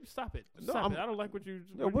 dude, you can stop it. No, Stop it. I don't like what you.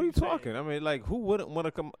 What are you saying. talking? I mean, like, who wouldn't want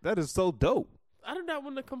to come? That is so dope. I do not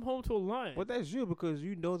want to come home to a lion. Well, that's you because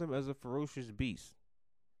you know them as a ferocious beast.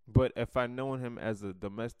 But if I know him as a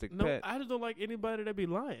domestic No, pet, I just don't like anybody that be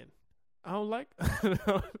lying. I don't like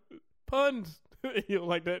puns. You don't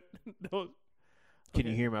like that? Those, can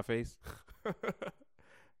you okay. hear my face?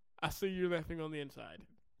 I see you laughing on the inside.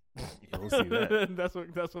 You don't see that.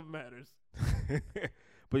 That's what matters.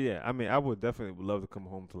 But yeah, I mean, I would definitely love to come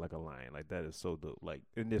home to like a lion. Like that is so dope. Like,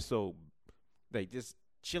 and they're so, like just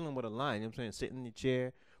chilling with a lion. You know what I'm saying? Sitting in your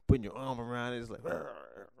chair, putting your arm around it. It's like,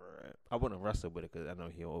 I wouldn't wrestle with it because I know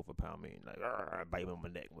he'll overpower me. And like, bite me on my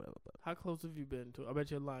neck, whatever. But How close have you been to? I bet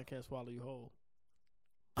your lion can't swallow you whole.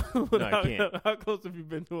 No, I can't. How close have you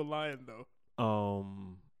been to a lion though?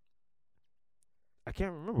 I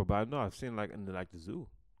can't remember, but I know I've seen like in the zoo.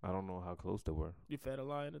 I don't know how close they were. You fed a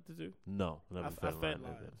lion at the zoo? No, never I fed a fed lion.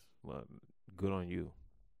 lions. Well, good on you.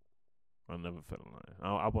 I never fed a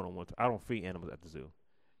lion. I wouldn't want to. I don't feed animals at the zoo.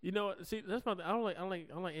 You know what? See, that's my thing. I don't like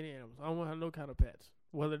any animals. I don't want to have no kind of pets,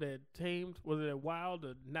 whether they're tamed, whether they're wild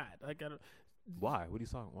or not. I gotta. Why? What are you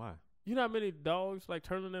talking? Why? You know how many dogs like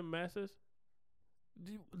turning them masters?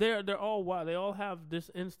 They're all wild. They all have this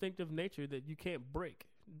instinctive nature that you can't break,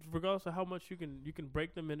 regardless of how much you can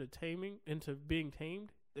break them into being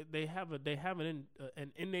tamed. They have an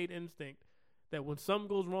innate instinct that when something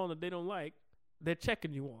goes wrong that they don't like, they're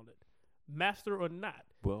checking you on it, master or not.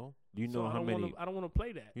 Well, you know So how many. I don't want to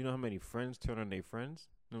play that. You know how many friends turn on their friends?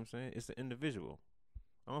 You know what I'm saying? It's an individual.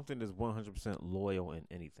 I don't think there's 100% loyal in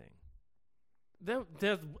anything.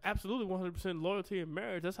 There's absolutely 100% loyalty in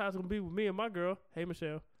marriage. That's how it's gonna be with me and my girl. Hey,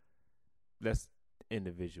 Michelle. That's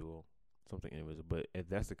individual. Something individual. But if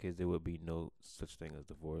that's the case, there would be no such thing as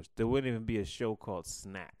divorce. There wouldn't even be a show called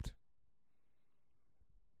Snapped.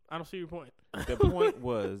 I don't see your point. The point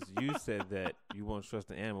was you said that you won't trust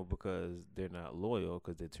an animal because they're not loyal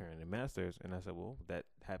because they turn into masters. And I said, well, that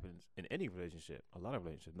happens in any relationship, a lot of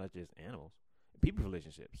relationships, not just animals, people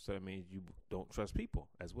relationships. So that means you don't trust people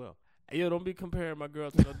as well. Hey, yo, don't be comparing my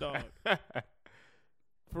girl to a dog.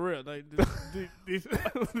 For real, like these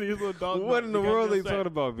little dogs. What in the you gotta world are you understand. talking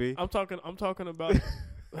about, B? I'm talking about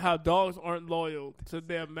how dogs aren't loyal to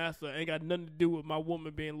their master. Ain't got nothing to do with my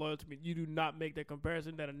woman being loyal to me. You do not make that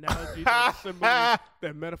comparison, that analogy, that simile,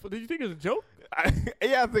 that metaphor. Did you think it's a joke?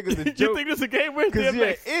 Yeah, I think it's a You joke. think this is a game? Where's Because you're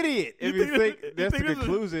an DMX? idiot if you think that's the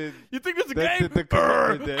conclusion. You think this is a That's game? the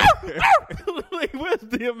commitment there. Like, where's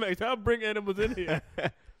DMX? I'll bring animals in here.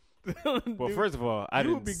 Well, Dude, first of all, I you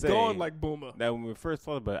didn't would be say gone like Boomer. that when we first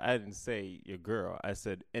talked about it, I didn't say your girl. I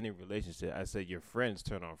said any relationship. I said your friends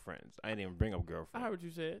turn on friends. I didn't even bring up I girlfriend. heard what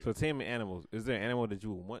you said. So taming animals. Is there an animal that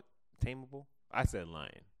you would want tameable? I said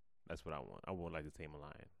lion. That's what I want. I would like to tame a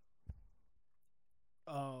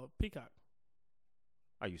lion. Peacock.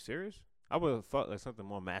 Are you serious? I would have thought like something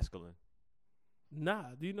more masculine. Nah.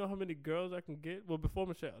 Do you know how many girls I can get? Well, before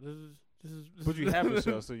Michelle, this is. But you have a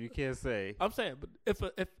show, so you can't say. I'm saying, but if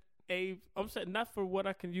I'm saying not for what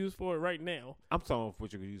I can use for it right now. I'm talking about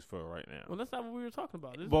what you could use for it right now. Well, that's not what we were talking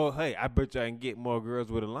about. Well, hey, I bet you I can get more girls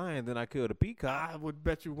with a lion than I could a peacock. I would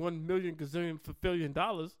bet you $1 million gazillion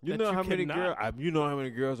dollars. You know how many girls? You know how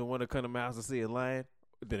many girls would want to come to my house to see a lion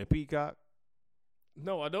than a peacock?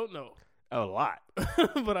 No, I don't know, A lot.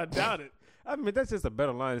 but I doubt it. I mean, that's just a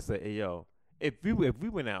better line to say, hey, yo, if we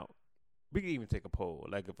went out, we could even take a poll.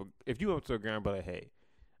 Like, if you went to a girl and be like, hey,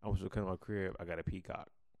 I want you to come to my crib, I got a peacock.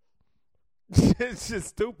 It's just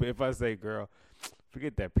stupid if I say, girl,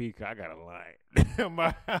 forget that peacock, I got a lion in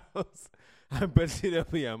my house. I bet you they'll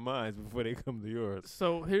be on mine before they come to yours.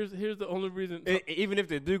 So here's the only reason. Even if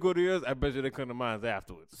they do go to yours, I bet you they come to mine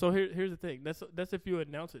afterwards. So here's the thing. That's if you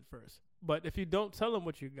announce it first. But if you don't tell them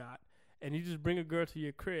what you got, and you just bring a girl to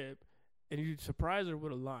your crib, and you surprise her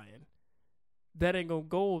with a lion, that ain't gonna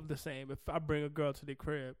go the same. If I bring a girl to the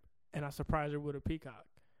crib and I surprise her with a peacock.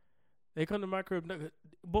 They come to my crib,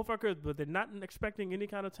 both our cribs, but they're not expecting any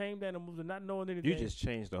kind of tamed animals. They're not knowing anything. You just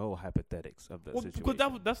changed the whole hypothetics of the situation.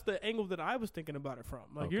 Because that's the angle that I was thinking about it from.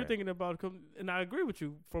 Like you're Okay. thinking about, and I agree with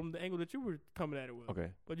you from the angle that you were coming at it with. Okay.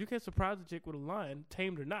 But you can't surprise a chick with a lion,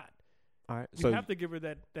 tamed or not. All right. You have to give her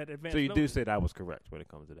that advantage. So you do say that I was correct when it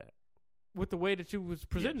comes to that. with the way that you was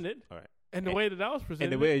presenting it, All right. and the way that I was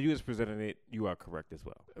presenting And the way you was presenting it, you are correct as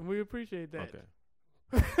well. and we appreciate that. Okay.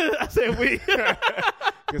 I said we.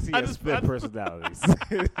 Because he I has just- split personalities.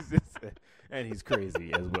 And he's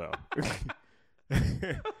crazy as well.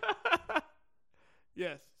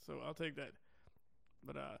 Yes, so I'll take that.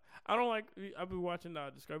 But I don't like. I've been watching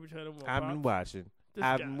Discovery Channel. I've been watching. This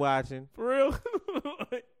I've guy. been watching. For real.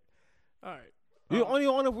 All right. You're the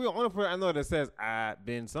only person I know that says I've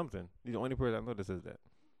been something. You're the only person I know that says that.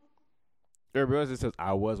 Everybody else just says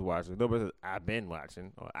I was watching. Nobody says I've been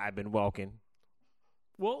watching or I've been walking.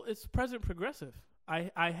 Well, it's present progressive.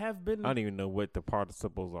 I have been. I don't even know what the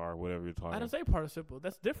participles are, whatever you're talking I don't about. say participle.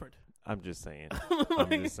 That's different. I'm just saying. Like,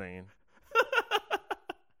 I'm just saying.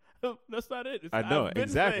 That's not it. It's I know I've been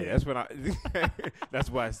exactly. saying. That's what I. That's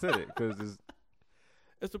why I said it because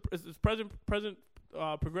It's present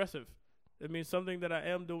progressive. It means something that I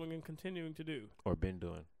am doing and continuing to do. or been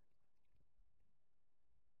doing.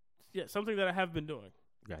 Yeah, something that I have been doing.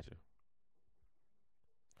 Gotcha.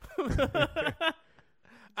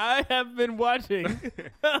 I have been watching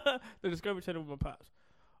the Discovery Channel with my pops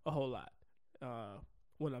a whole lot.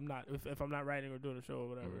 When I'm not, if I'm not writing or doing a show or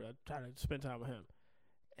whatever, I try to spend time with him.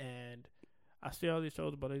 And I see all these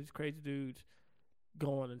shows about these crazy dudes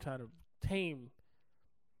going and trying to tame,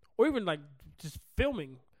 or even like just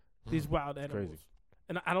filming these wild animals. Crazy.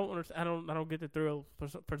 And I don't understand. I don't get the thrill for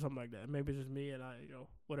something like that. Maybe it's just me and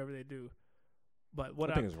whatever they do. But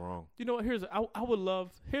what I think it's wrong. you know what? I would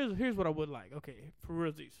love. Here's what I would like. Okay, for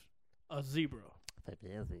realsies, a zebra.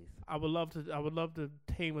 I would love to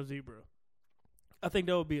tame a zebra. I think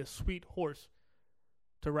that would be a sweet horse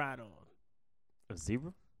to ride on. A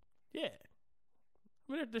zebra? Yeah,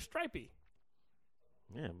 I mean they're stripy.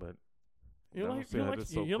 Yeah, but You I don't don't like see how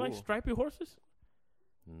that's so you don't like cool. stripy horses?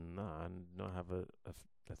 no, I don't have a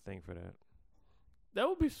thing for that. That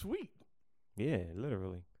would be sweet. Yeah,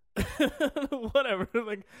 literally. Whatever.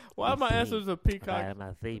 Like, why my answers are peacocks,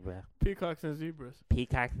 a zebra. peacocks and zebras?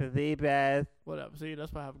 Peacocks and zebras. Whatever. See,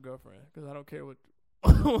 that's why I have a girlfriend because I don't care what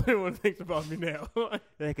what anyone thinks about me now.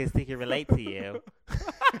 They can still relate to you.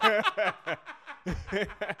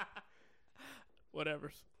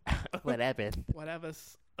 Whatever's. Whatever.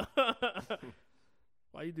 Whatever's.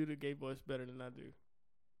 Why you do the gay voice better than I do?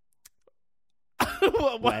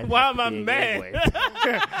 why am I mad?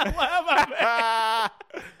 Why am I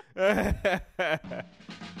mad?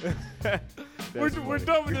 We're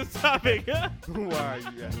done with this topic. Why are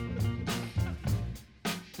you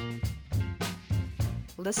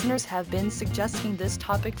Listeners have been suggesting this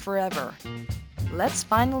topic forever. Let's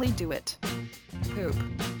finally do it. Poop.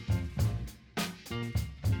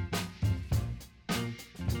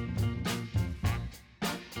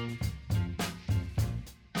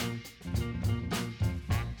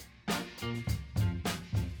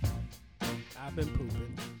 I've been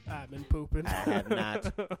pooping. I've been pooping. I have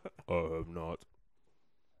not. I have not.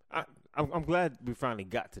 I'm glad we finally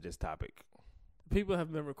got to this topic People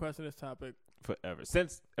have been requesting this topic. forever.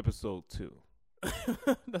 Since episode 2.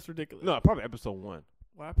 That's ridiculous. No, probably episode 1.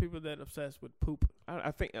 Why are people that obsessed with poop?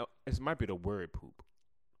 I think it might be the word poop.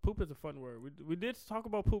 Poop is a fun word. We did talk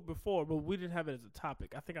about poop before, but we didn't have it as a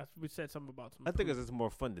topic. I think we said something about some. I think poop. it's just more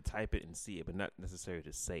fun to type it and see it, but not necessarily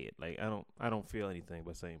to say it. Like I don't feel anything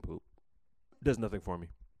by saying poop. It does nothing for me.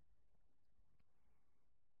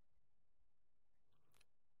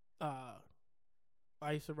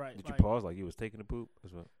 I used to write. Did you like, pause like you was taking a poop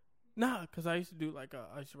as well? Nah, because I used to do like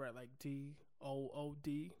I used to write like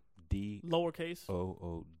DOOD D lowercase O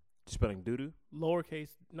O spelling doo doo. lowercase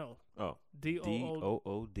no Oh, DOO.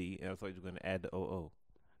 DOOD. And I thought you were gonna add the OO.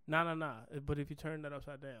 Nah. But if you turn that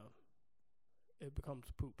upside down, it becomes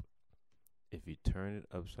poop. If you turn it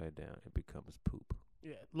upside down, it becomes poop.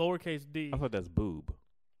 Yeah, lowercase d. I thought that's boob.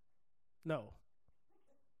 No,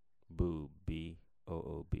 Boob.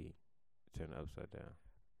 BOOB. Turn it upside down.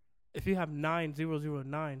 if you have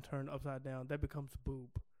 9009 turned upside down, that becomes boob.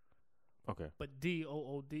 Okay. But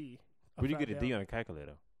DOOD. Where do you get a upside D down- on a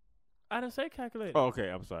calculator? I didn't say calculator. Oh, okay.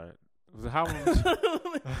 I'm sorry. So how much?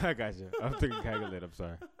 I got you. I'm thinking calculator. I'm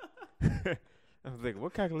sorry. I'm thinking,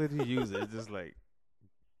 what calculator do you use? It's just like,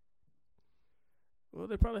 Well,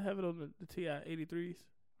 they probably have it on the TI 83s.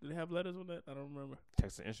 Do they have letters on that? I don't remember.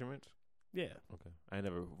 Texas Instruments? Yeah. Okay. I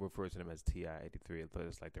never referred to them as TI-83. I thought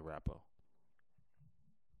it's like the Rappo.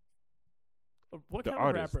 What The kind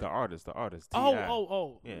artist, of rapper? the artist. Oh,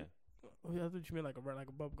 T.I. Yeah. Yeah. Oh, yeah, I thought you meant like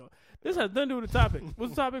a bubble gum. This has nothing to do with the topic.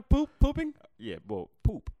 What's the topic? Pooping? Yeah, well,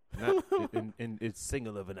 poop. Not in its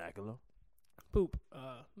singular vernacular. Poop.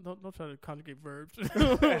 Don't try to conjugate verbs.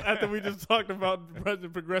 After we just talked about the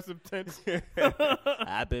present progressive tense.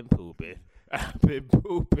 I've been pooping. I've been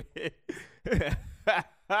pooping.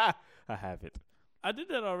 I haven't. I did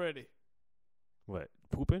that already. What?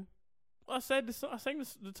 Pooping? I said I sang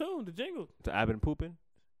the tune, the jingle. So I've been pooping?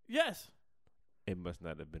 Yes. It must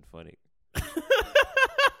not have been funny.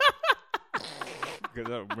 Because I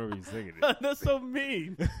don't remember you singing it. That's so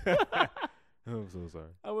mean. I'm so sorry.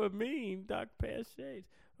 I would mean Doc Past Shades.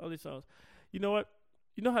 All these songs. You know what?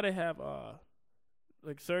 You know how they have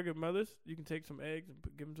like surrogate mothers? You can take some eggs and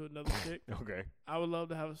give them to another chick. Okay. I would love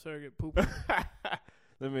to have a surrogate poop.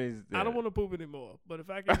 That means I don't want to poop anymore, but if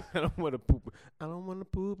I can, I don't want to poop. I don't want to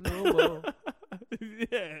poop no more.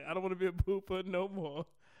 yeah, I don't want to be a pooper no more.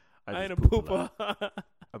 I ain't a just poop pooper. lot.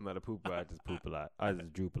 I'm not a pooper. I just poop a lot. I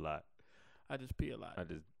just droop a lot. I just pee a lot. I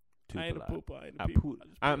just poop I ain't a a lot. pooper. I ain't a I peeper. poop. I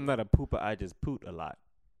just pee I'm a not a pooper. I just poot a lot.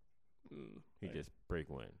 lot. You I- just break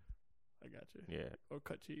one. I got you. Yeah. Or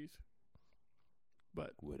cut cheese.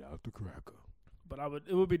 But Without the cracker.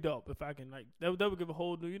 it would be dope if I can that would give a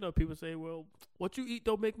whole new. You know, people say, well, what you eat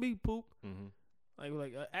don't make me poop. Mm-hmm.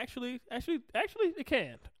 Actually, it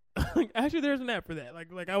can. Actually, there's an app for that.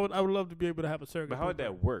 Like I would love to be able to have a surrogate. But how would pooper.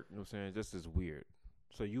 that work? You know what I'm saying? Just as weird.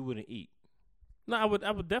 So you wouldn't eat, No, I would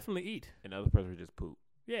definitely eat. and the other person would just poop.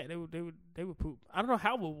 Yeah, they would poop. I don't know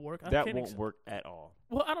how it would work. That won't work at all.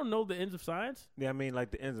 Well, I don't know the ends of science. Yeah, I mean,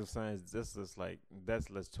 like the ends of science. That's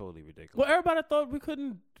totally ridiculous. Well, everybody thought we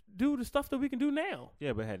couldn't do the stuff that we can do now.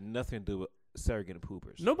 Yeah, but it had nothing to do with surrogate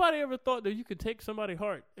poopers. Nobody ever thought that you could take somebody's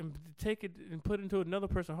heart and take it and put it into another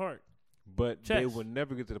person's heart. But they Chess. would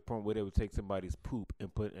never get to the point where they would take somebody's poop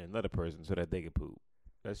and put it in another person so that they could poop.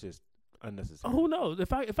 That's just unnecessary. Who knows?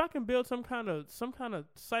 If I can build some kind of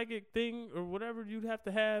psychic thing or whatever you'd have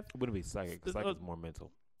to have, It wouldn't be psychic. Psychic is more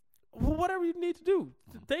mental. well, whatever you need to do.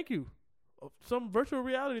 Thank you. Some virtual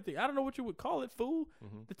reality thing. I don't know what you would call it, fool.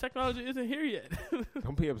 Mm-hmm. The technology isn't here yet.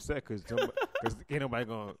 Don't be upset because ain't nobody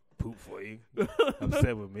gonna poop for you.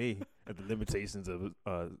 Upset with me at the limitations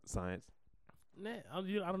of science. Nah, I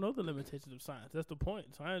don't know the limitations of science. That's the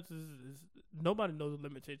point. Science is nobody knows the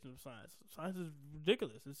limitations of science. Science is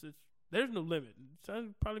ridiculous. It's there's no limit.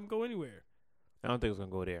 Science probably can go anywhere. I don't think it's gonna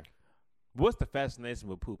go there. What's the fascination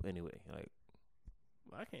with poop anyway? Like,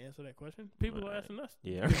 I can't answer that question. People are asking us.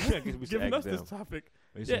 yeah, I guess we should Giving ask us this them. topic.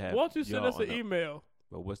 We should Yeah, have why don't you send y'all us an on the- email?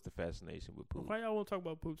 But what's the fascination with poop? Why y'all won't talk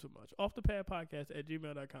about poop so much?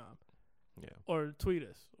 offthepadpodcast@gmail.com. Yeah. Or tweet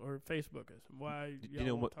us or Facebook us. Why You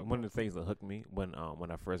know what? One of the things that hooked me when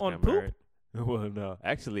I first On got poop? married. Well, no,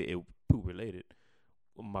 actually, it poop related.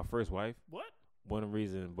 My first wife. What? One of the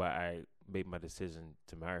reasons why I made my decision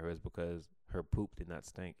to marry her is because her poop did not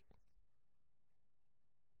stink.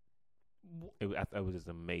 I thought it was just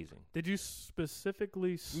amazing. Did you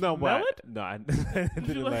specifically No, smell but it? No, I Did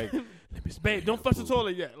didn't you like. Let me smell babe, don't your flush the poop.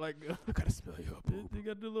 toilet yet. Like, I gotta smell your poop. you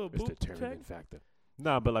got to do a little It's poop check. determining factor.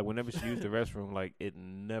 No, but like whenever she used the restroom, like it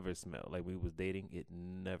never smelled. Like we was dating, it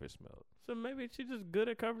never smelled. So maybe she's just good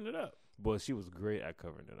at covering it up. But she was great at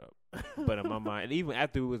covering it up. But in my mind, and even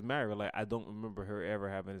after we was married, like I don't remember her ever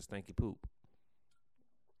having a stinky poop.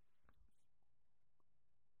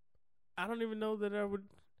 I don't even know that I would.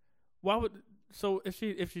 Why would? So if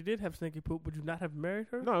she did have stinky poop, would you not have married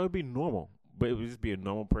her? No, it would be normal. But it would just be a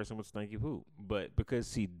normal person with stinky poop. But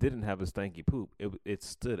because she didn't have a stinky poop, it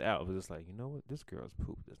stood out. It was just like, you know what? This girl's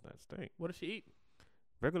poop does not stink. What does she eat?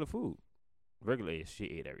 Regular food. Regularly, she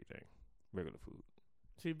ate everything. Regular food.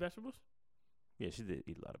 She eat vegetables? Yeah, she did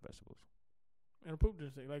eat a lot of vegetables. And poop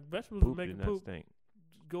didn't stink. Like vegetables would Poop make did the not poop stink.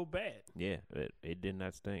 go bad. Yeah, it did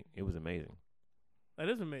not stink. It was amazing. That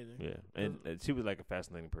is amazing. Yeah, and she was like a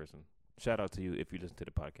fascinating person. Shout out to you if you listen to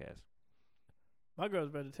the podcast. My girl's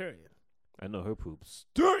vegetarian. I know her poop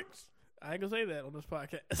stinks. I ain't gonna say that on this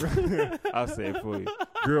podcast. I'll say it for you.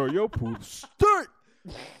 Girl, your poop stink.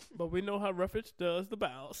 But we know how Ruffage does the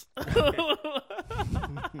bowels.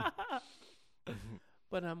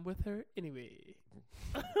 But I'm with her anyway.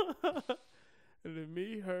 And then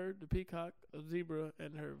me, her, the peacock, a zebra,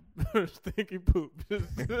 and her stinky poop. This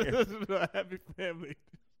is a happy family.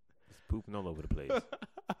 It's pooping all over the place.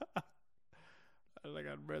 Like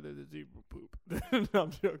I'd rather the zebra poop. No,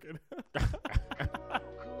 I'm joking.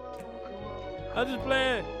 I just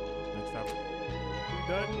playing. Next topic.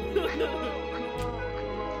 You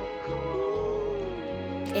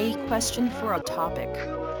A question for a topic.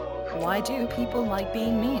 Why do people like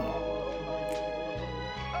being mean?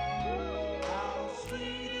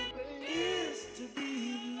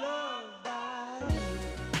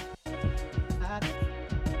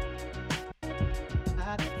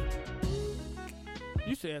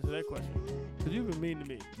 should answer that question. Because you've been mean to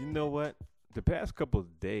me. You know what? The past couple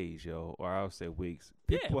of days, yo, or I'll say weeks,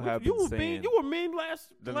 people Yeah, have you been were saying mean. You were mean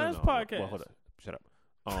last No, podcast. Well, hold up. Shut up.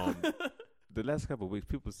 The last couple of weeks,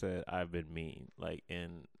 people said I've been mean. Like,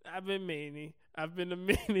 and I've been meanie. I've been a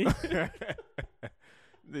meanie.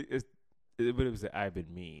 But it was I've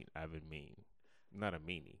been mean. I've been mean. Not a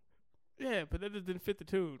meanie. Yeah, but that just didn't fit the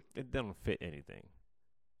tune. It doesn't fit anything.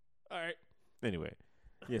 All right. Anyway,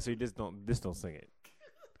 yeah. So you just don't sing it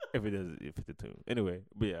if it doesn't fit the tune. Anyway,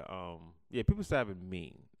 but yeah. People say I've been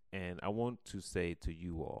mean, and I want to say to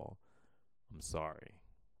you all, I'm sorry.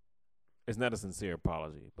 It's not a sincere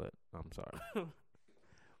apology, but I'm sorry.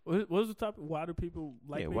 What was the topic? Why do people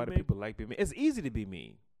like being why do mean? people like being mean? It's easy to be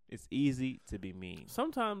mean. It's easy to be mean.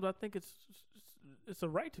 Sometimes I think it's a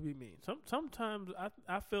right to be mean. Sometimes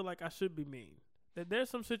I feel like I should be mean. That there's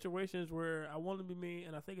some situations where I want to be mean,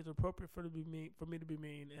 and I think it's appropriate for me to be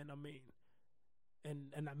mean, and I'm mean,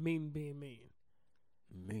 and I mean being mean.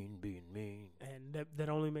 Mean being mean, and that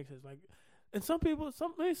only makes sense. Like, and some people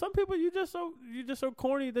you just so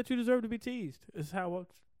corny that you deserve to be teased. Is how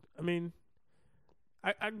I mean.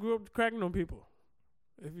 I grew up cracking on people.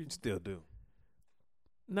 If you still do.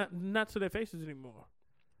 Not to their faces anymore.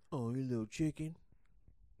 Oh, you little chicken.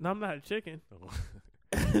 No, I'm not a chicken. Oh.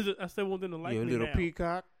 I still want them to like you me little now.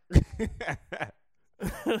 peacock.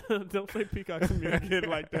 Don't say peacock to me again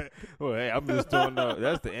like that. Well, hey, I'm just throwing out.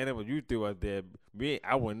 That's the animal you threw out there.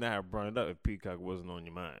 I would not have brought it up if peacock wasn't on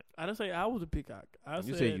your mind. I didn't say I was a peacock.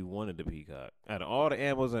 You said you wanted the peacock. Out of all the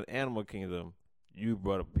animals in Animal Kingdom, you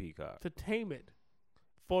brought up a peacock. To tame it.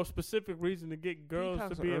 For a specific reason to get girls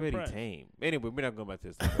Peacocks to be are already impressed. tame. Anyway, we're not going back to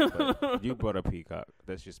this topic, but you brought a peacock.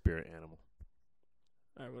 That's your spirit animal.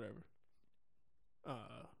 All right, whatever.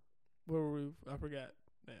 Where were we? I forgot.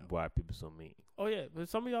 Now. Why people so mean? Oh yeah, but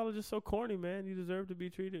some of y'all are just so corny, man. You deserve to be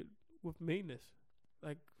treated with meanness.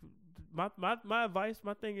 Like my advice,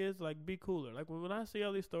 my thing is like be cooler. Like when I see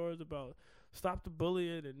all these stories about stop the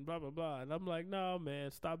bullying and blah blah blah, and I'm like, no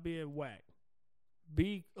man, stop being whack.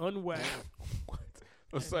 Be unwhacked. What?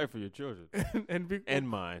 I'm sorry for your children and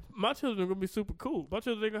mine. My children are gonna be super cool. My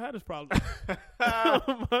children ain't gonna have this problem. My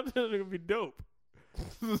children are gonna be dope.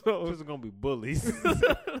 So Children are gonna be bullies. no,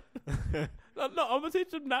 I'm gonna teach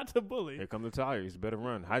them not to bully. Here come the tires. Better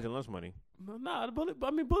run. Hide your lunch money. Nah, the bully.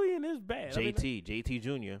 I mean, bullying is bad. JT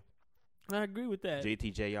Jr. I agree with that.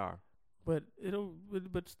 JT Jr. But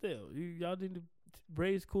but still, y'all need to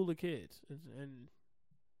raise cooler kids, and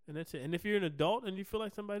that's it. And if you're an adult and you feel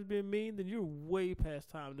like somebody's being mean, then you're way past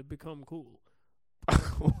time to become cool.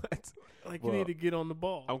 What? Like you need to get on the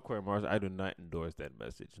ball. I'm Corey Marshall. I do not endorse that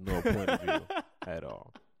message. No point of view at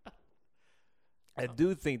all. I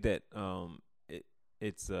do think that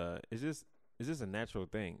it's just a natural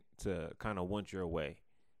thing to kind of want your way.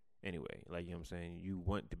 Anyway, like, you know what I'm saying, you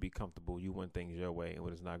want to be comfortable, you want things your way, and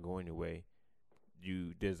when it's not going your way,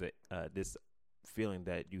 there's this feeling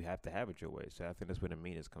that you have to have it your way. So I think that's where the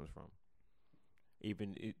meanness comes from.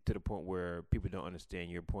 Even to the point where people don't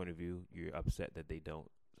understand your point of view, you're upset that they don't.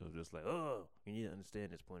 So it's just like, oh, you need to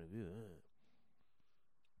understand this point of view.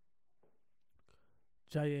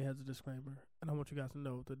 Jaye has a disclaimer, and I want you guys to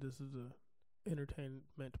know that this is a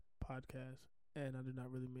entertainment podcast, and I did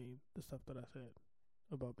not really mean the stuff that I said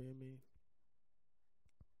about being mean.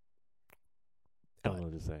 I don't know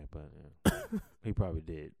what to say, but yeah. He probably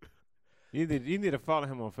did. You need to follow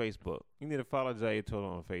him on Facebook. You need to follow Jaye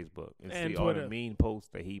Tola on Facebook and see Twitter. all the mean posts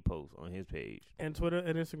that he posts on his page. And Twitter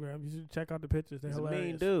and Instagram. You should check out the pictures. They're He's hilarious. a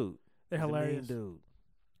mean dude. They're He's hilarious. A mean dude.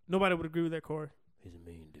 Nobody would agree with that, Corey. He's a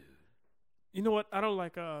mean dude. You know what? I don't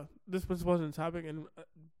like this wasn't the topic, and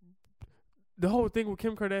the whole thing with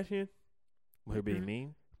Kim Kardashian. Her being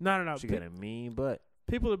mean? No. She got a mean butt.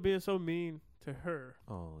 People are being so mean to her.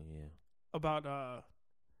 Oh yeah. About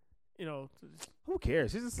who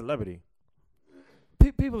cares? She's a celebrity.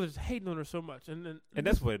 People are just hating on her so much, and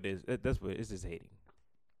that's what it is. That's what it's just hating.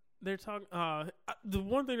 They're talking. The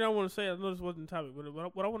one thing I want to say, I know this wasn't the topic,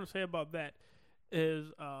 but what I want to say about that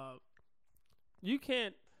is, you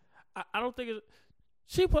can't. I don't think it.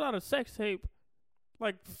 She put out a sex tape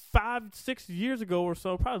like 5-6 years ago or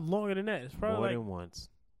so, probably longer than that. It's probably more like, than once,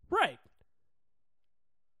 right?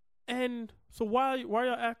 And so why are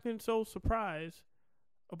y'all acting so surprised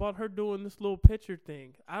about her doing this little picture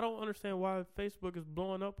thing? I don't understand why Facebook is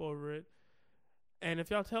blowing up over it. And if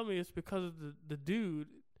y'all tell me it's because of the dude,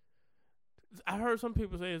 I heard some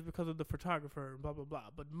people say it's because of the photographer and blah, blah,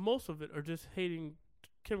 blah. But most of it are just hating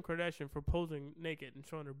Kim Kardashian for posing naked and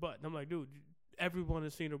showing her butt. And I'm like, dude, everyone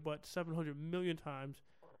has seen her butt 700 million times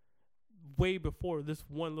way before this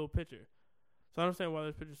one little picture. So I understand why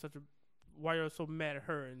this picture is such a why you're so mad at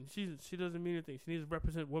her, and she doesn't mean anything. She needs to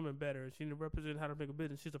represent women better. She needs to represent how to make a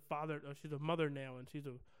business. She's a father, or she's a mother now, and she's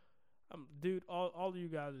a dude. All of you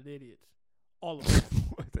guys are idiots. All of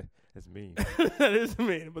them. That's mean. That is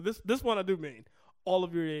mean, but this one I do mean. All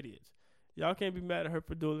of you are idiots. Y'all can't be mad at her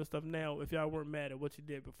for doing this stuff now if y'all weren't mad at what she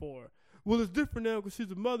did before. Well, it's different now because she's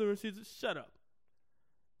a mother and shut up.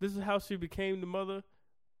 This is how she became the mother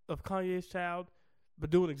of Kanye's child, but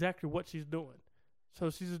doing exactly what she's doing. So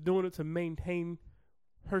she's just doing it to maintain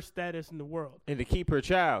her status in the world. And to keep her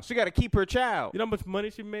child. She got to keep her child. You know how much money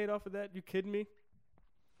she made off of that? You kidding me?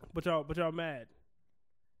 But y'all mad.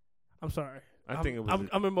 I'm sorry.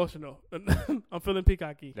 I'm emotional. I'm feeling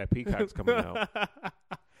peacocky. That peacock's coming out.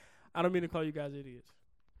 I don't mean to call you guys idiots.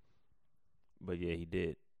 But yeah, he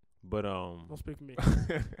did. But don't speak to me.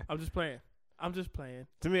 I'm just playing.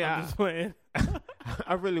 To me, I'm just playing.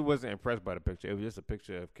 I really wasn't impressed by the picture. It was just a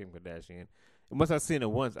picture of Kim Kardashian. And once I seen it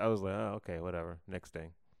once, I was like, oh, okay, whatever. Next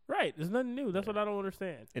thing. Right. There's nothing new. That's what I don't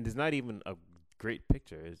understand. And it's not even a great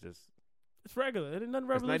picture. It's just. It's regular. It ain't nothing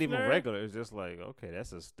It's revolutionary. not even regular. It's just like, okay,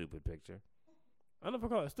 that's a stupid picture. I don't know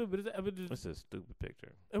if I call it stupid. It's a stupid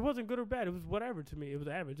picture. It wasn't good or bad. It was whatever to me. It was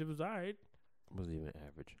average. It was all right. It wasn't even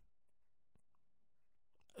average.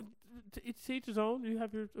 To each his own. You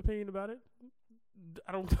have your opinion about it.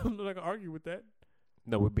 I'm not going to argue with that.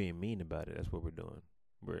 No, we're being mean about it. That's what we're doing.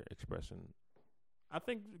 We're expressing. I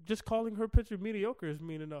think just calling her picture mediocre is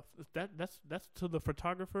mean enough. That's to the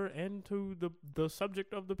photographer and to the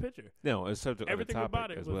subject of the picture. No, it's subject Everything of the about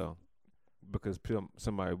topic it as was- well. Because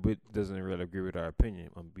somebody doesn't really agree with our opinion,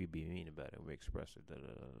 we be mean about it. We express it. Da, da,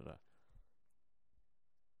 da, da.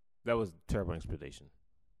 That was terrible explanation.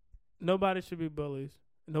 Nobody should be bullies.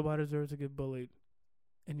 Nobody deserves to get bullied.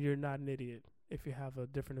 And you're not an idiot if you have a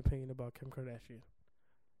different opinion about Kim Kardashian.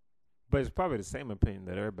 But it's probably the same opinion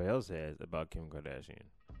that everybody else has about Kim Kardashian.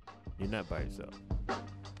 You're not by yourself.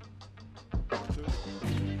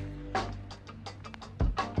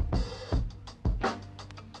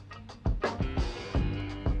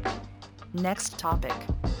 Next topic.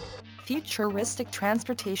 Futuristic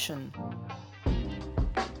transportation.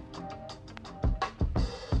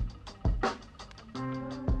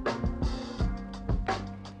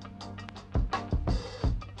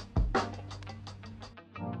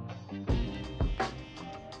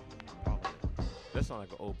 That sounds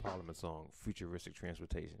like an old Parliament song, Futuristic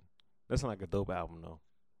Transportation. That sounds like a dope album, though.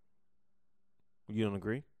 You don't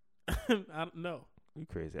agree? I don't know. You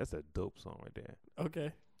crazy. That's a dope song right there.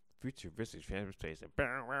 Okay. Futuristic Transportation.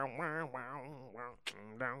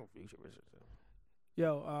 Futuristic.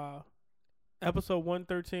 Yo, episode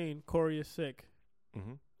 113, Corey is sick.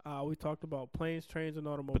 Mm-hmm. We talked about planes, trains, and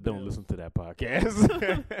automobiles. But don't listen to that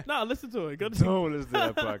podcast. Nah, listen to it. Go Don't listen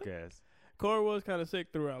to that podcast. Corey was kind of sick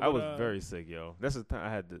throughout. I was very sick, yo. That's the time I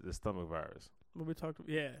had the stomach virus. When we talked,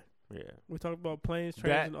 yeah, Yeah. we talked about planes,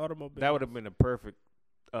 trains, and automobiles. That would have been a perfect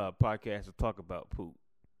podcast to talk about poop.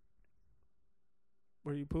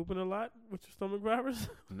 Were you pooping a lot with your stomach virus?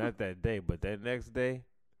 Not that day, but that next day.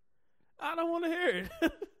 I don't want to hear it.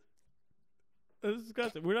 That's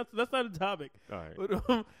disgusting. That's not a topic. All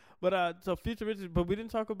right. So futuristic, but we didn't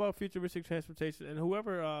talk about futuristic transportation. And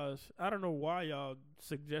whoever, I don't know why y'all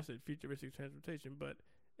suggested futuristic transportation, but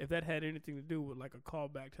if that had anything to do with like a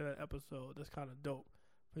callback to that episode, that's kind of dope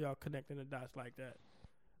for y'all connecting the dots like that.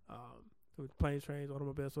 With planes, trains,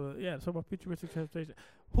 automobiles. So yeah, talk about futuristic transportation.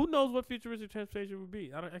 Who knows what futuristic transportation would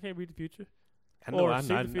be? I can't read the future. I know. Or see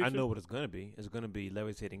the I future. know what it's gonna be. It's gonna be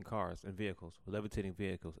levitating cars and vehicles. Levitating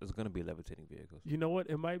vehicles. It's gonna be levitating vehicles. You know what?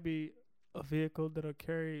 It might be a vehicle that'll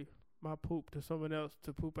carry my poop to someone else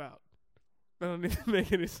to poop out. That don't need to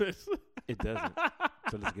make any sense. It doesn't.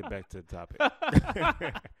 So let's get back to the topic.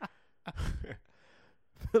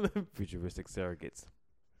 Futuristic surrogates.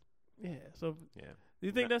 Yeah. So Yeah. do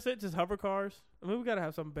you think that's it? Just hover cars? I mean, we gotta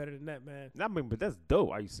have something better than that, man. I mean, but that's dope.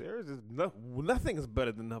 Are you serious? Nothing is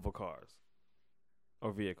better than hover cars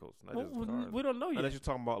or vehicles. Not just cars. We don't know yet. Unless you're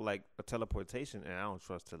talking about like a teleportation, and I don't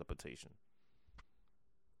trust teleportation.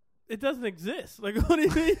 It doesn't exist. Like, what do you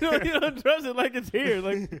mean? You don't trust it like it's here?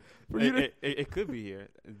 Like, for you to It could be here.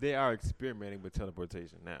 They are experimenting with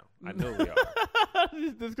teleportation now. I know they are.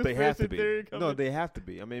 This They have to conspiracy theory be. coming. No, they have to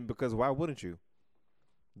be. I mean, because why wouldn't you?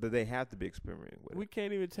 That they have to be experimenting with. We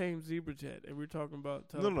can't even tame ZebraJet, and we're talking about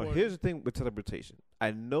No. teleporting. Here's the thing with teleportation.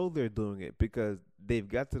 I know they're doing it because they've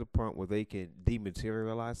got to the point where they can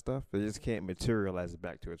dematerialize stuff. They just can't materialize it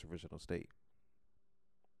back to its original state.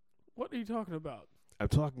 What are you talking about? I'm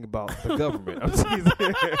talking about the government. I'm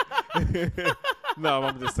teasing. No,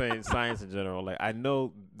 I'm just saying science in general. Like I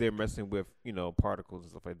know they're messing with particles and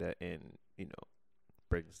stuff like that, and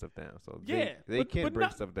breaking stuff down. So Yeah, they but- can but break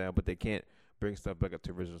not- stuff down, but they can't bring stuff back up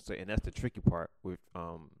to original state, and that's the tricky part with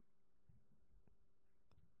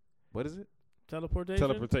what is it? Teleportation.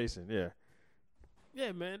 Teleportation. Yeah,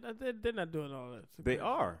 Yeah, man. They're not doing all that. they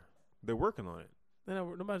are. They're working on it.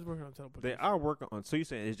 Nobody's working on teleportation. They are working on. So you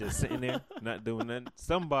saying it's just sitting there, not doing nothing?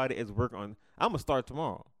 Somebody is working on. I'm gonna start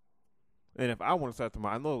tomorrow, and if I want to start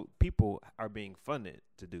tomorrow, I know people are being funded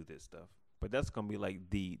to do this stuff, but that's gonna be like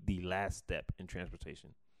the last step in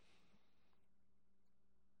transportation.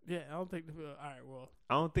 Yeah, I don't think. All right, well,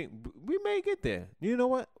 I don't think we may get there. You know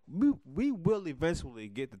what? We will eventually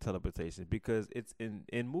get to teleportation because it's in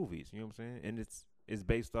movies. You know what I'm saying? And it's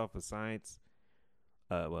based off of science.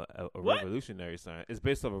 A What? revolutionary science. It's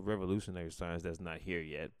based off of revolutionary science that's not here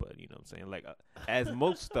yet. But you know what I'm saying? Like as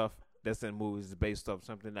most stuff that's in movies is based off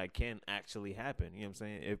something that can actually happen. You know what I'm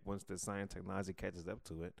saying? If once the science technology catches up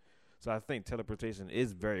to it. So I think teleportation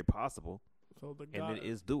is very possible so the and god, it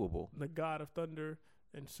is doable. the God of Thunder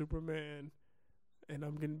and Superman, and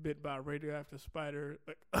I'm getting bit by a radioactive spider.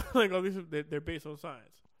 Like all these, they're based on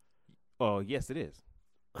science. Oh yes, it is.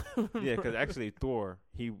 Yeah, because actually Thor,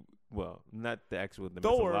 not the actual the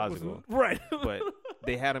Thor was mythological, right, but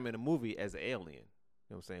they had him in a movie as an alien. You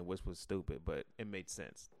know what I'm saying? Which was stupid, but it made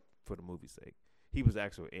sense for the movie's sake. He was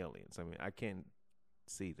actual aliens. I mean, I can't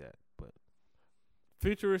see that, but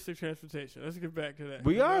futuristic transportation. Let's get back to that.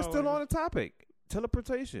 we are still on the topic.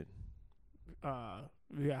 Teleportation,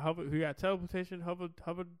 We got teleportation, hover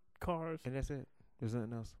cars. and that's it. There's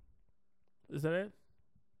nothing else. Is that it?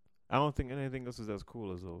 I don't think anything else is as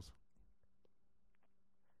cool as those.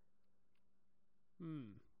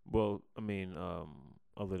 Well, I mean,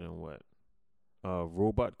 other than what?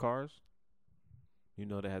 Robot cars. You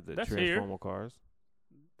know they have the That's transformer here. cars.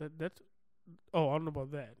 That's. Oh, I don't know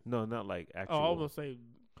about that. No, not like actual. Oh, I was gonna say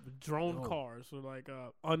drone No. cars or like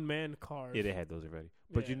unmanned cars. Yeah, they had those already.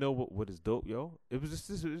 But you Yeah. know what is dope, yo? It was just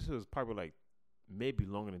this was probably like maybe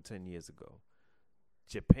longer than 10 years ago.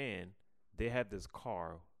 Japan, they had this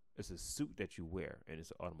car. It's a suit that you wear, and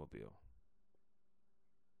it's an automobile.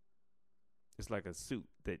 It's like a suit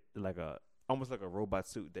that, almost like a robot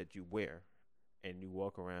suit that you wear, and you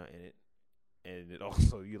walk around in it, and it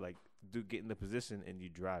also you like do get in the position and you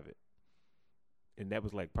drive it, and that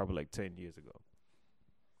was like probably like 10 years ago.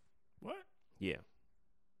 What? Yeah,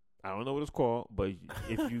 I don't know what it's called, but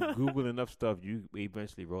if you Google enough stuff, you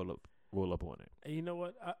eventually roll up on it. And you know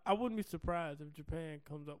what? I wouldn't be surprised if Japan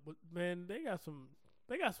comes up with, man, they got some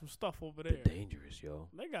stuff over there. They're dangerous, yo.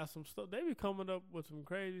 They got some stuff. They be coming up with some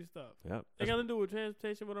crazy stuff. Yep. They got to do with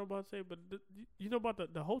transportation. What I'm about to say, but you know about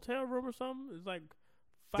the hotel room or something? It's like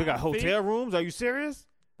 5 They got feet. hotel rooms. Are you serious?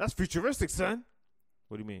 That's futuristic, son.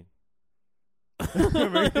 What do you mean?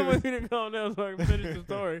 We need to calm down so I can finish the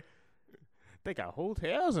story. They got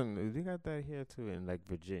hotels, and they got that here too in like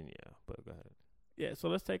Virginia. But go ahead. Yeah, so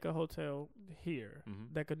let's take a hotel here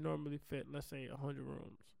Mhm. that could normally fit, let's say, 100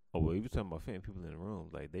 rooms. Oh, well, you were talking about fitting people in the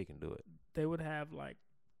rooms, like they can do it, They would have like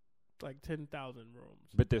 10,000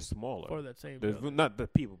 rooms but they're smaller. for that same The, building. not the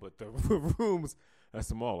people, but the rooms are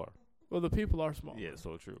smaller. Well, the people are small. Yeah,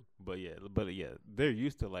 so true. But yeah, they're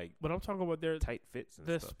used to like But I'm talking about their tight fits and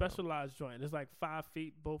stuff. specialized joint. It's like 5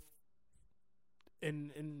 feet both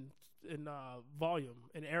in volume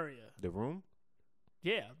and area. The room,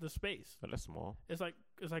 Yeah, the space. oh, that's small. It's like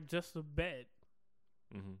just a bed,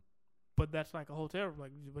 Mm-hmm. but that's like a hotel room.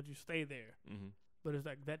 Like, but you stay there. Mm-hmm. But it's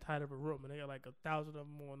like that tight of a room, and they got like 1,000 of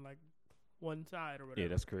them on like one side or whatever. Yeah,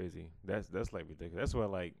 that's crazy. That's like ridiculous. That's why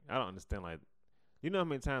like I don't understand. Like, you know how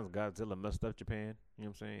many times Godzilla messed up Japan? You know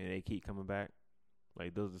what I'm saying? And they keep coming back.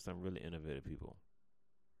 Like those are some really innovative people.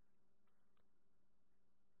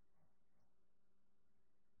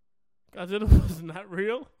 Godzilla was not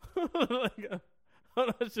real. Like, I'm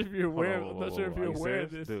not sure if you're aware. Hold on, I'm not whoa, sure whoa, if whoa. you're Are you aware of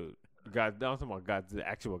serious? this. Dude. I'm talking about Godzilla,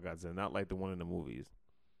 actual Godzilla, not like the one in the movies.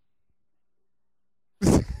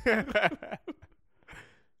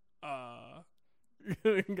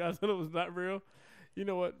 Godzilla was not real. You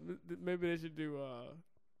know what? Maybe they should do.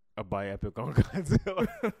 A biopic on Godzilla.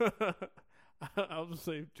 I was gonna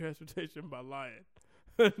say transportation by lion,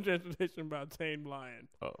 transportation by a tamed lion.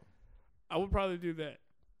 Oh, I would probably do that.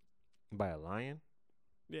 by a lion?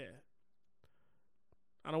 Yeah.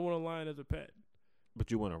 I don't want a lion as a pet.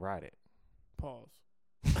 But you want to ride it. Pause.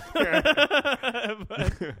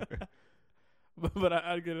 but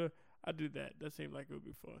I'd do that. That seemed like it would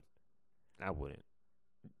be fun. I wouldn't.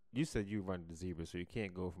 You said you run the zebra, so you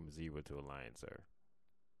can't go from a zebra to a lion, sir.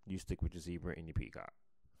 You stick with your zebra and your peacock.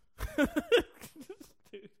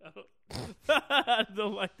 Dude, I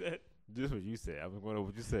don't like that. Just what you said. I'm going to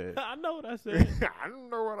what you said. I know what I said. I don't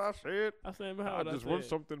know what I said. I said how I I just said. want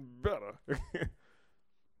something better.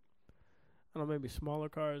 I don't know, maybe smaller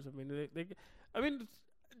cars. I mean,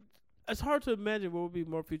 it's hard to imagine what would be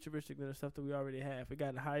more futuristic than the stuff that we already have. We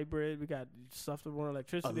got hybrid. We got stuff that run A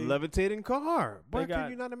electricity. levitating car. Why got-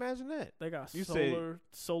 can you not imagine that? They got You say-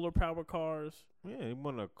 solar power cars. Yeah, you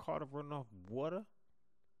want a car to run off water?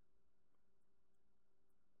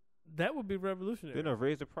 That would be revolutionary. Then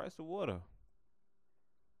raise the price of water.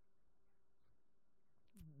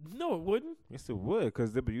 No, it wouldn't. Yes, it would,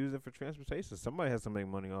 because they'll be using it for transportation. Somebody has to make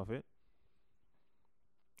money off it.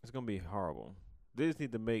 It's going to be horrible. They just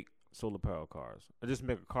need to make solar power cars. Or just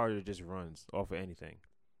make a car that just runs off of anything.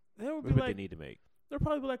 There would That's be what like they need to make. there'd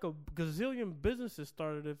probably be like a gazillion businesses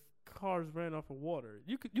started if cars ran off of water.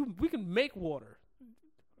 We can make water.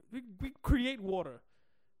 We create water.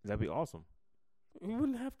 That'd be awesome. We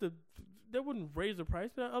wouldn't have to. They wouldn't raise the price.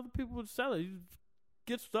 But other people would sell it. You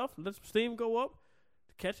get stuff, let some steam go up,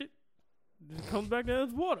 catch it. It comes back down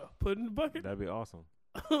as water. Put it in the bucket. That'd be awesome.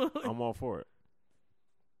 I'm all for it.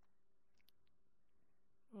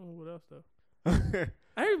 Oh, what else though?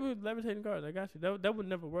 I heard with levitating cars. I got you. That would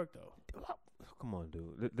never work though. Come on,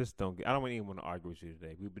 dude. This don't get. I don't even want to argue with you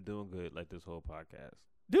today. We've been doing good like this whole podcast.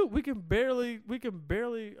 Dude, we can barely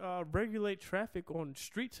regulate traffic on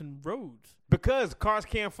streets and roads. Because cars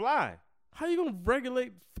can't fly. How you gonna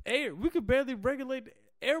regulate air? We could barely regulate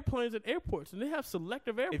airplanes at airports, and they have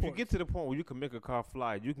selective airports. If you get to the point where you can make a car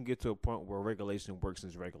fly, you can get to a point where regulation works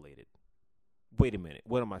as regulated. Wait a minute.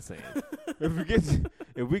 What am I saying? if we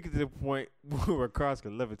get to the point where cars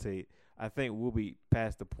can levitate, I think we'll be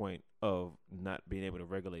past the point of not being able to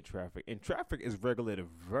regulate traffic. And traffic is regulated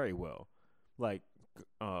very well. Like,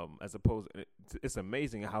 as opposed, it's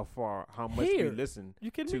amazing how much we Here. listen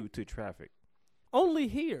You kidding me? to traffic. Only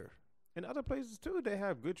here. In other places too, they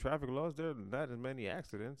have good traffic laws. There are not as many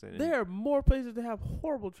accidents. And There are more places that have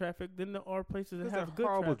horrible traffic than there are places that they're have good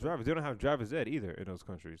horrible traffic. drivers. They don't have driver's ed either in those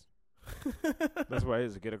countries. That's why it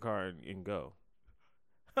is to get a car and go.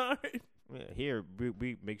 All right. Yeah, here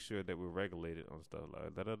we make sure that we're regulated on stuff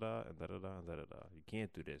like da da da and da da da and da da da. You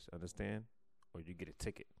can't do this, understand? Or you get a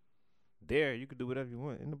ticket. There, you can do whatever you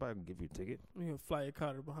want. Ain't nobody can give you a ticket. You can fly your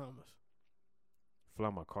car to Bahamas. Fly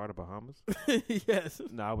my car to Bahamas? Yes.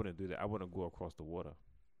 No, I wouldn't do that. I wouldn't go across the water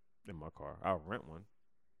in my car. I'll rent one.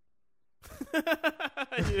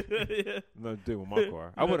 yeah. No, do with my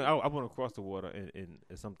car. I wouldn't cross the water in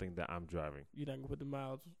something that I'm driving. You're not gonna put the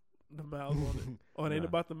miles on it. Oh, it ain't Nah.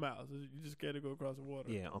 about the miles. You just scared to go across the water.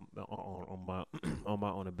 Yeah, on my on my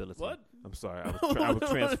own ability. What? I'm sorry. I was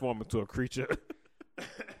transforming to a creature.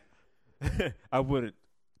 I wouldn't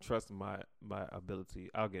trust my ability.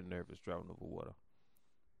 I'll get nervous driving over water.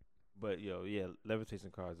 But yeah, levitation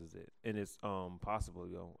cars is it, and it's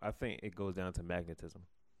possible. I think it goes down to magnetism.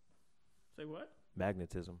 Say what?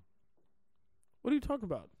 Magnetism, What are you talking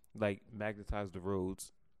about? like magnetize the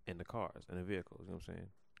roads and the cars and the vehicles. You know what I'm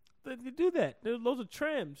saying? They do that. There's loads of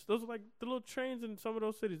trams. Those are like the little trains in some of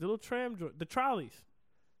those cities. The little the trolleys.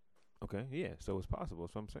 Okay, yeah. So it's possible.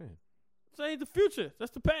 That's what I'm saying. That ain't the future.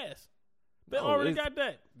 That's the past. They No, already it's- got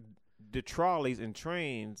that. The trolleys and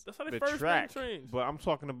trains. That's how they the first made track, trains. But I'm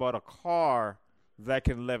talking about a car that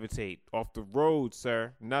can levitate off the road,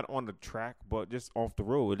 sir. Not on the track, but just off the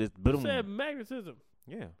road. It is You boom. said magnetism.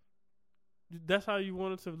 Yeah. That's how you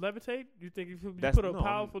want it to levitate? You think if you That's- put a no, I'm-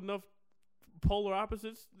 powerful enough polar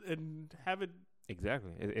opposites and have it...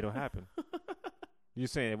 Exactly. It'll happen. You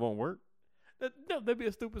saying it won't work? No, that'd be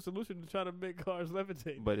a stupid solution to try to make cars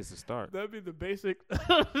levitate. But it's a start. That'd be the basic...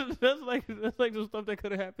 that's like the stuff that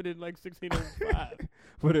could have happened in like 1605.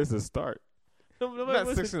 But it's a start. Nobody Not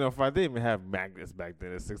listen- 1605. They didn't even have magnets back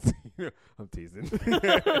then at 16. I'm teasing.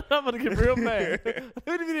 I'm going to get real mad.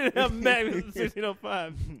 Who did we didn't have magnets in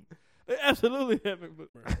 1605? They absolutely haven't.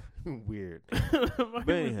 But Weird. my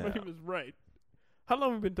anyhow. name is right. How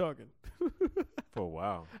long have we been talking? For a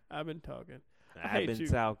while. I've been talking. I I've hate been you.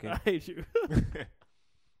 talking. I hate you.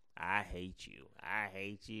 I hate you. I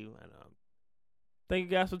hate you. And Thank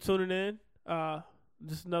you guys for tuning in.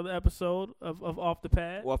 Just another episode of Off the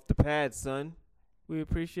Pad. off the pad, son. We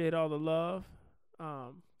appreciate all the love.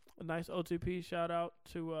 A nice OTP shout out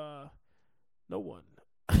to no one.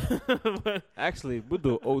 But Actually, we'll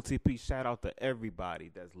do an OTP shout out to everybody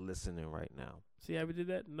that's listening right now. see how we did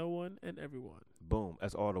that? No one and everyone. Boom.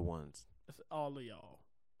 That's all the ones. That's all of y'all.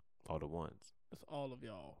 All the ones. That's all of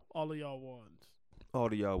y'all. All of y'all ones. All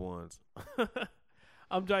the y'all ones.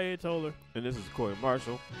 I'm Jair Toller. And this is Corey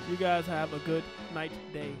Marshall. You guys have a good night,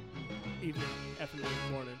 day, evening, afternoon,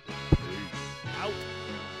 morning. Out.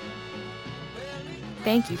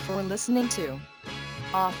 Thank you for listening to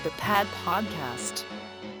Off the Pad Podcast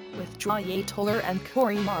with Jair Toller and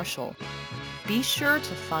Corey Marshall. Be sure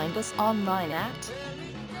to find us online at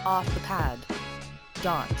Off the Pad.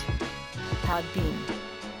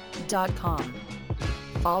 www.podbean.com.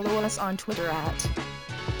 Follow us on Twitter at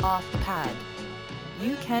OffThePad.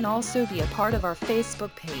 You can also be a part of our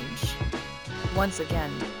Facebook page. Once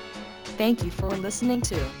again, thank you for listening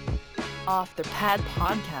to Off the Pad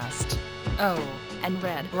Podcast. Oh, and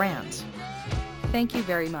Red Rant. Thank you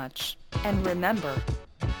very much. And remember,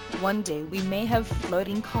 one day we may have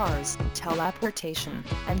floating cars, teleportation,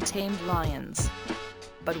 and tamed lions.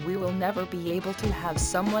 But we will never be able to have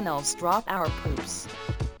someone else drop our poops.